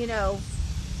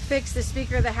 fix the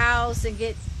Speaker of the House and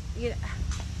get...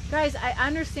 Guys, I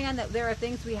understand that there are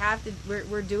things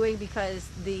we're doing because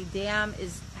the dam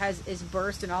is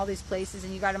burst in all these places,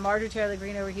 and you got a Marjorie Taylor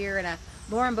Greene over here and a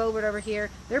Lauren Boebert over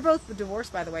here. They're both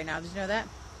divorced, by the way, now. Did you know that?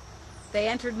 They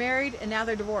entered married, and now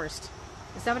they're divorced.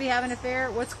 Is somebody having an affair?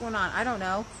 What's going on? I don't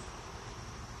know.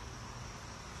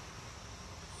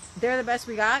 They're the best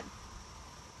we got.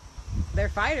 They're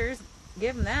fighters.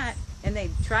 Give them that. And they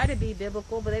try to be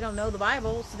biblical, but they don't know the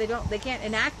Bible, so they can't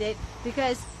enact it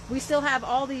because we still have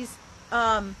all these.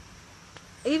 I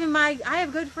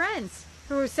have good friends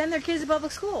who send their kids to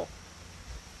public school.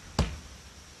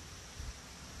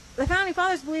 The Founding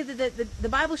Fathers believed that the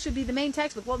Bible should be the main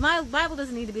textbook. Well, my Bible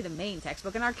doesn't need to be the main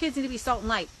textbook, and our kids need to be salt and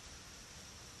light.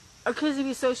 Our kids need to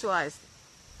be socialized.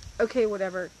 Okay,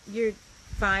 whatever. You're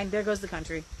fine. There goes the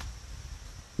country.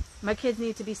 My kids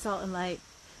need to be salt and light.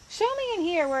 Show me in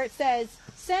here where it says,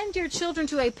 send your children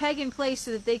to a pagan place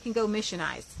so that they can go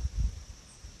missionize.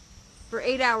 For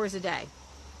 8 hours a day.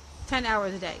 10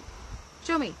 hours a day.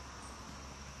 Show me.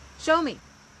 Show me.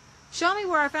 Show me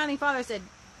where our Founding Fathers said,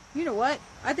 you know what?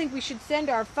 I think we should send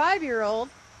our 5-year-old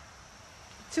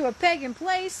to a pagan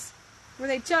place where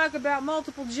they talk about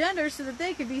multiple genders so that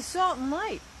they could be salt and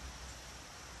light.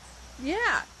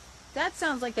 Yeah, that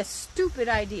sounds like a stupid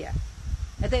idea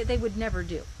that they would never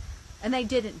do. And they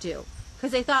didn't do.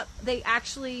 Because they thought they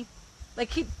actually,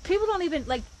 people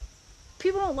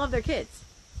don't love their kids.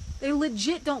 They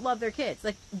legit don't love their kids.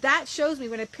 That shows me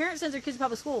when a parent sends their kids to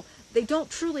public school, they don't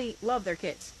truly love their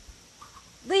kids.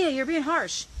 Leah, you're being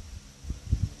harsh.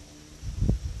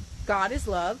 God is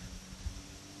love.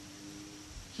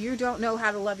 You don't know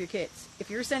how to love your kids. If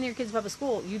you're sending your kids to public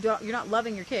school, you're not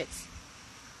loving your kids.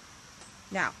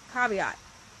 Now, caveat.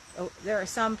 There are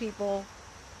some people,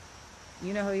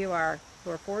 you know who you are,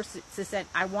 who are forced to send,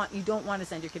 you don't want to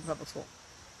send your kid to public school.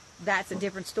 That's a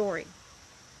different story.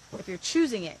 If you're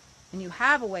choosing it, and you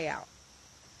have a way out,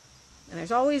 and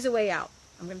there's always a way out.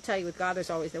 I'm going to tell you, with God, there's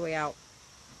always a way out.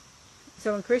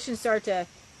 So when Christians start to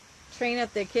train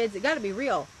up their kids, it got to be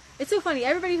real. It's so funny.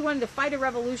 Everybody's wanting to fight a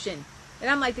revolution. And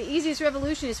I'm like, the easiest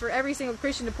revolution is for every single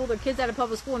Christian to pull their kids out of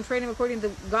public school and train them according to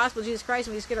the gospel of Jesus Christ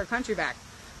and we just get our country back.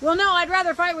 Well, no, I'd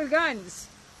rather fight with guns.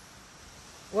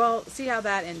 Well, see how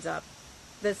that ends up.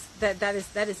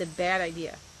 That is a bad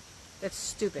idea. That's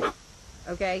stupid.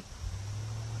 Okay?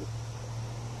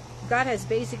 God has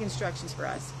basic instructions for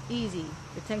us. Easy.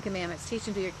 The 10 Commandments. Teach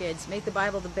them to your kids. Make the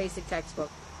Bible the basic textbook.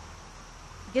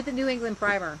 Get the New England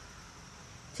Primer.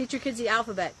 Teach your kids the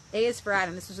alphabet. A is for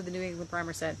Adam. This is what the New England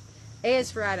Primer said. A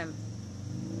is for Adam.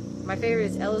 My favorite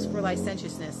is L is for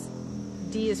licentiousness.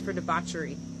 D is for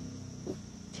debauchery.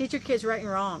 Teach your kids right and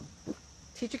wrong.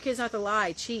 Teach your kids not to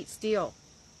lie, cheat, steal.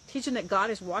 Teach them that God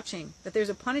is watching, that there's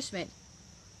a punishment.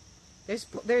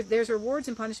 There's rewards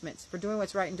and punishments for doing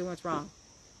what's right and doing what's wrong.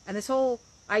 And this whole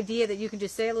idea that you can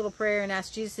just say a little prayer and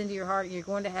ask Jesus into your heart and you're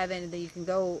going to heaven, and that you can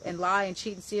go and lie and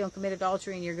cheat and steal and commit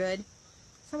adultery and you're good.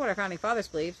 It's not what our founding fathers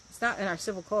believed. It's not in our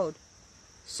civil code.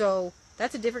 So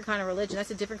that's a different kind of religion.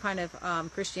 That's a different kind of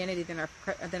Christianity than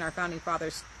our founding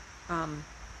fathers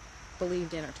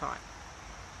believed in or taught.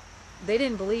 They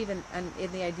didn't believe in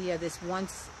the idea of this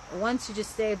once you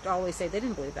just saved, always saved. They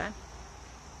didn't believe that.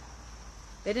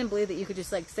 They didn't believe that you could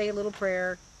just like say a little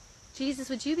prayer, Jesus,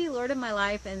 would you be Lord of my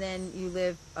life, and then you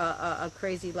live a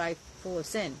crazy life full of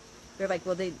sin. They're like,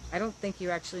 well, I don't think you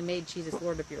actually made Jesus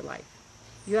Lord of your life.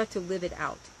 You have to live it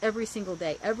out every single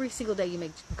day. Every single day you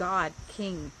make God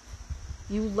King.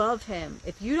 You love Him.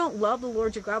 If you don't love the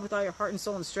Lord your God with all your heart and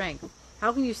soul and strength,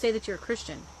 how can you say that you're a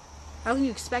Christian? How can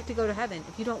you expect to go to heaven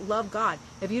if you don't love God?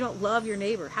 If you don't love your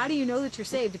neighbor? How do you know that you're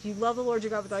saved if you love the Lord your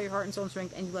God with all your heart and soul and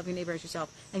strength, and you love your neighbor as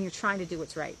yourself, and you're trying to do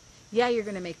what's right? Yeah, you're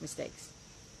going to make mistakes.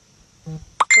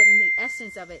 But in the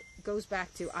essence of it, goes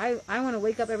back to, I want to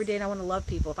wake up every day and I want to love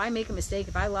people. If I make a mistake,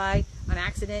 if I lie on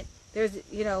accident, there's,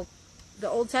 the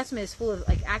Old Testament is full of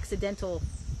like accidental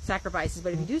sacrifices,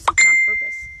 but if you do something on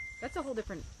purpose, that's a whole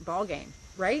different ball game,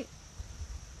 right?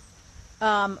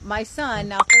 My son,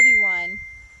 now 31,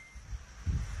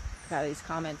 got these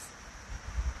comments.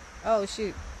 Oh,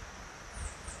 shoot.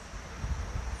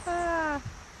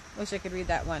 Wish I could read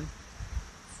that one.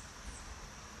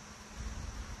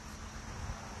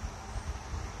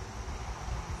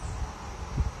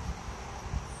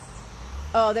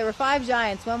 Oh, there were 5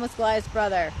 giants. One was Goliath's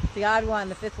brother. The odd one,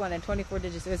 the 5th one, and 24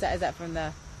 digits. Is that from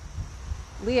the...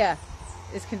 Leah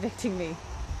is convicting me.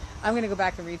 I'm going to go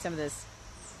back and read some of this.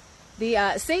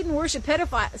 The Satan worshipping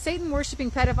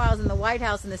pedophiles in the White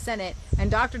House and the Senate, and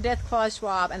Dr. Death Claus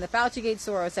Schwab and the Fauci-Gate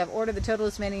Soros have ordered the total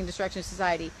dismantling and destruction of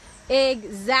society.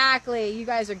 Exactly. You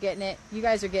guys are getting it. You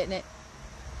guys are getting it.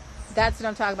 That's what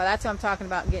I'm talking about. That's what I'm talking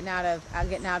about. Getting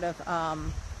out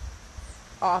of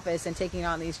office and taking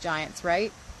on these giants,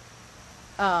 right?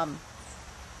 I'm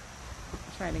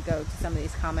trying to go to some of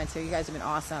these comments here. You guys have been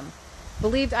awesome.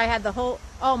 Believed I had the whole...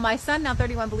 Oh, my son, now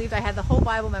 31, believed I had the whole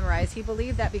Bible memorized. He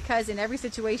believed that because in every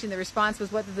situation the response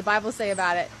was, what did the Bible say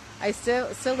about it? I still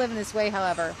live in this way,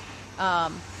 however.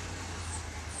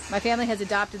 My family has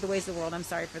adopted the ways of the world. I'm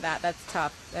sorry for that. That's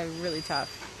tough. Really tough.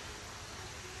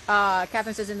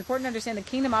 Catherine says, it's important to understand the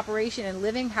kingdom operation and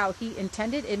living how He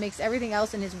intended. It makes everything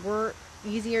else in His word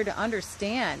easier to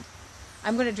understand.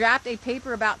 I'm going to draft a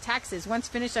paper about taxes. Once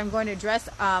finished, I'm going to address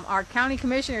our county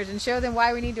commissioners and show them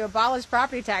why we need to abolish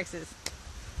property taxes.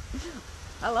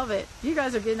 I love it. You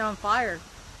guys are getting on fire.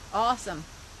 Awesome.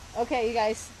 Okay, you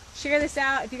guys, share this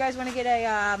out. If you guys want to get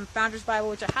a Founder's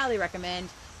Bible, which I highly recommend,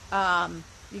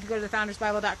 you can go to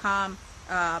thefoundersbible.com,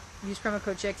 use promo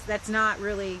code CHICKS. That's not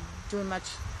really doing much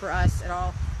for us at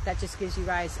all. That just gives you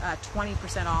guys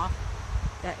 20% off.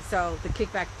 So the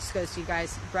kickback just goes to you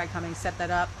guys. Brad Cummings set that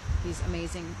up. He's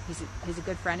amazing. He's a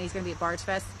good friend. He's going to be at Bard's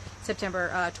Fest September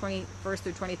 21st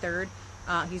through 23rd.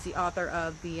 He's the author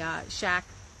of the Shack.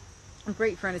 A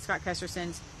great friend of Scott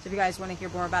Kesterson's. So if you guys want to hear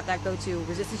more about that, go to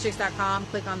resistancechicks.com,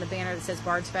 click on the banner that says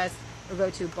Bard's Fest, or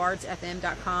go to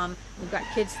bardsfm.com. We've got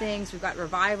kids things, we've got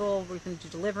revival, we're going to do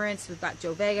deliverance, we've got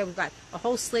Joe Vega, we've got a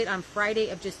whole slate on Friday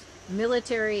of just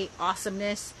military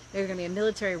awesomeness. There's going to be a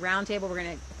military roundtable. We're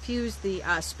going to fuse the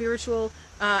spiritual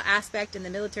aspect and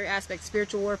the military aspect,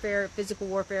 spiritual warfare, physical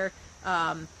warfare,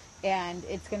 and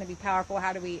it's going to be powerful.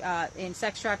 How do we, in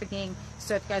sex trafficking.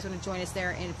 So if you guys want to join us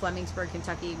there in Flemingsburg,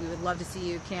 Kentucky, we would love to see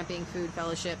you. Camping, food,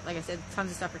 fellowship. Like I said, tons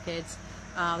of stuff for kids.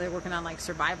 They're working on like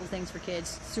survival things for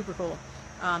kids. Super cool.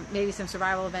 Maybe some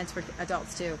survival events for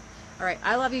adults too. All right.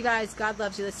 I love you guys. God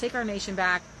loves you. Let's take our nation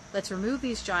back. Let's remove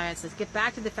these giants. Let's get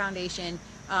back to the foundation.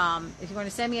 If you want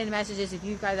to send me any messages, if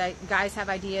you guys have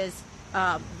ideas,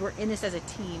 we're in this as a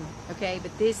team, okay?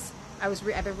 But this, I've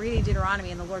been reading Deuteronomy,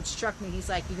 and the Lord struck me. He's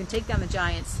like, you can take down the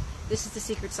giants. This is the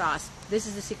secret sauce. This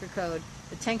is the secret code.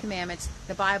 The 10 Commandments,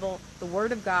 the Bible, the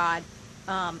Word of God,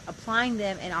 applying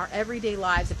them in our everyday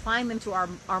lives, applying them to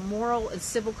our moral and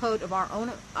civil code of our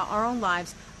own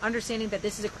lives, understanding that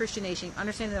this is a Christian nation,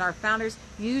 understanding that our founders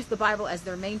used the Bible as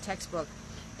their main textbook.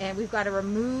 And we've got to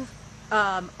remove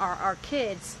our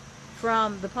kids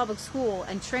from the public school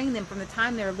and train them from the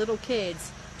time they're little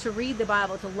kids to read the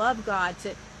Bible, to love God,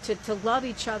 to love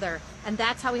each other. And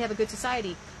that's how we have a good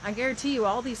society. I guarantee you,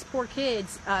 all these poor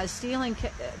kids stealing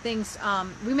things,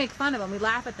 we make fun of them. We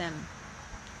laugh at them.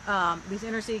 These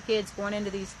inner city kids going into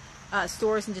these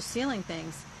stores and just stealing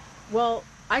things. Well,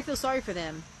 I feel sorry for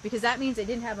them, because that means they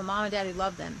didn't have a mom and dad who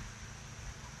loved them.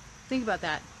 Think about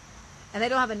that. And they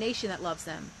don't have a nation that loves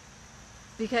them,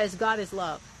 because God is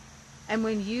love. And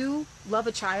when you love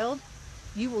a child,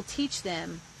 you will teach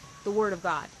them the Word of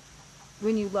God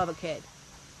when you love a kid.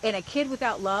 And a kid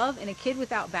without love and a kid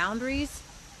without boundaries,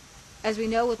 as we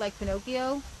know with like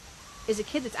Pinocchio, is a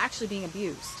kid that's actually being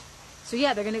abused. So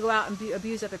yeah, they're going to go out and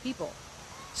abuse other people.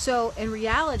 So in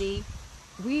reality,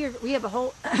 we have a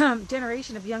whole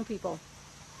generation of young people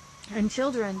and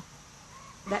children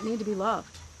that need to be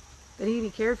loved, that need to be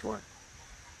cared for.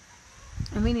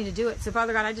 And we need to do it. So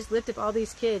Father God, I just lift up all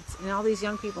these kids and all these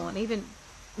young people, and even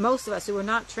most of us who are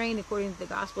not trained according to the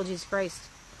gospel of Jesus Christ.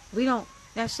 We don't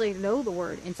necessarily know the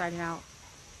Word inside and out.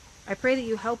 I pray that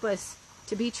you help us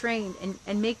to be trained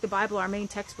and make the Bible our main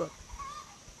textbook,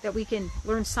 that we can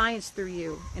learn science through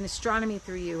you, and astronomy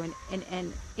through you,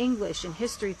 and English and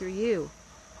history through you.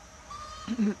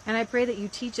 And I pray that you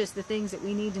teach us the things that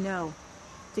we need to know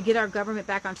to get our government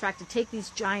back on track, to take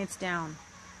these giants down.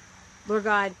 Lord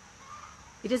God,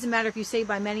 it doesn't matter if you save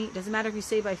by many, it doesn't matter if you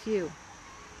save by few,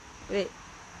 but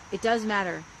it does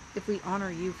matter if we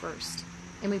honor you first,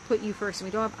 and we put you first, and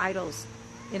we don't have idols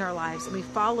in our lives, and we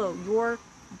follow your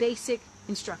basic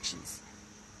instructions.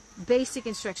 Basic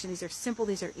instructions. These are simple,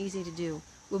 these are easy to do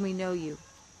when we know you.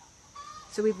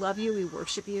 So we love you, we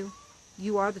worship you.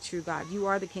 You are the true God. You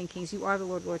are the King of Kings. You are the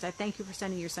Lord of Lords. I thank you for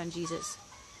sending your Son, Jesus.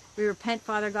 We repent,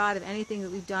 Father God, of anything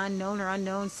that we've done, known or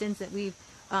unknown, sins that we've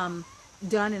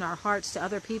done in our hearts to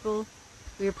other people.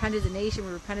 We repent as a nation.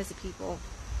 We repent as a people.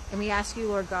 And we ask you,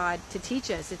 Lord God, to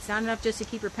teach us. It's not enough just to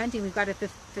keep repenting. We've got to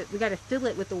fill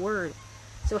it with the Word.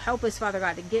 So help us, Father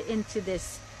God, to get into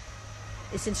this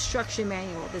instruction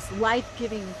manual, this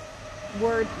life-giving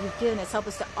Word you've given us. Help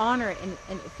us to honor it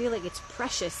and feel like it's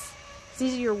precious.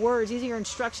 These are your words. These are your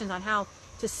instructions on how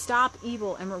to stop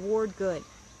evil and reward good.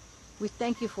 We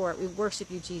thank you for it. We worship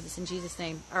you, Jesus, in Jesus'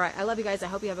 name. All right. I love you guys. I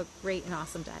hope you have a great and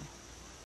awesome day.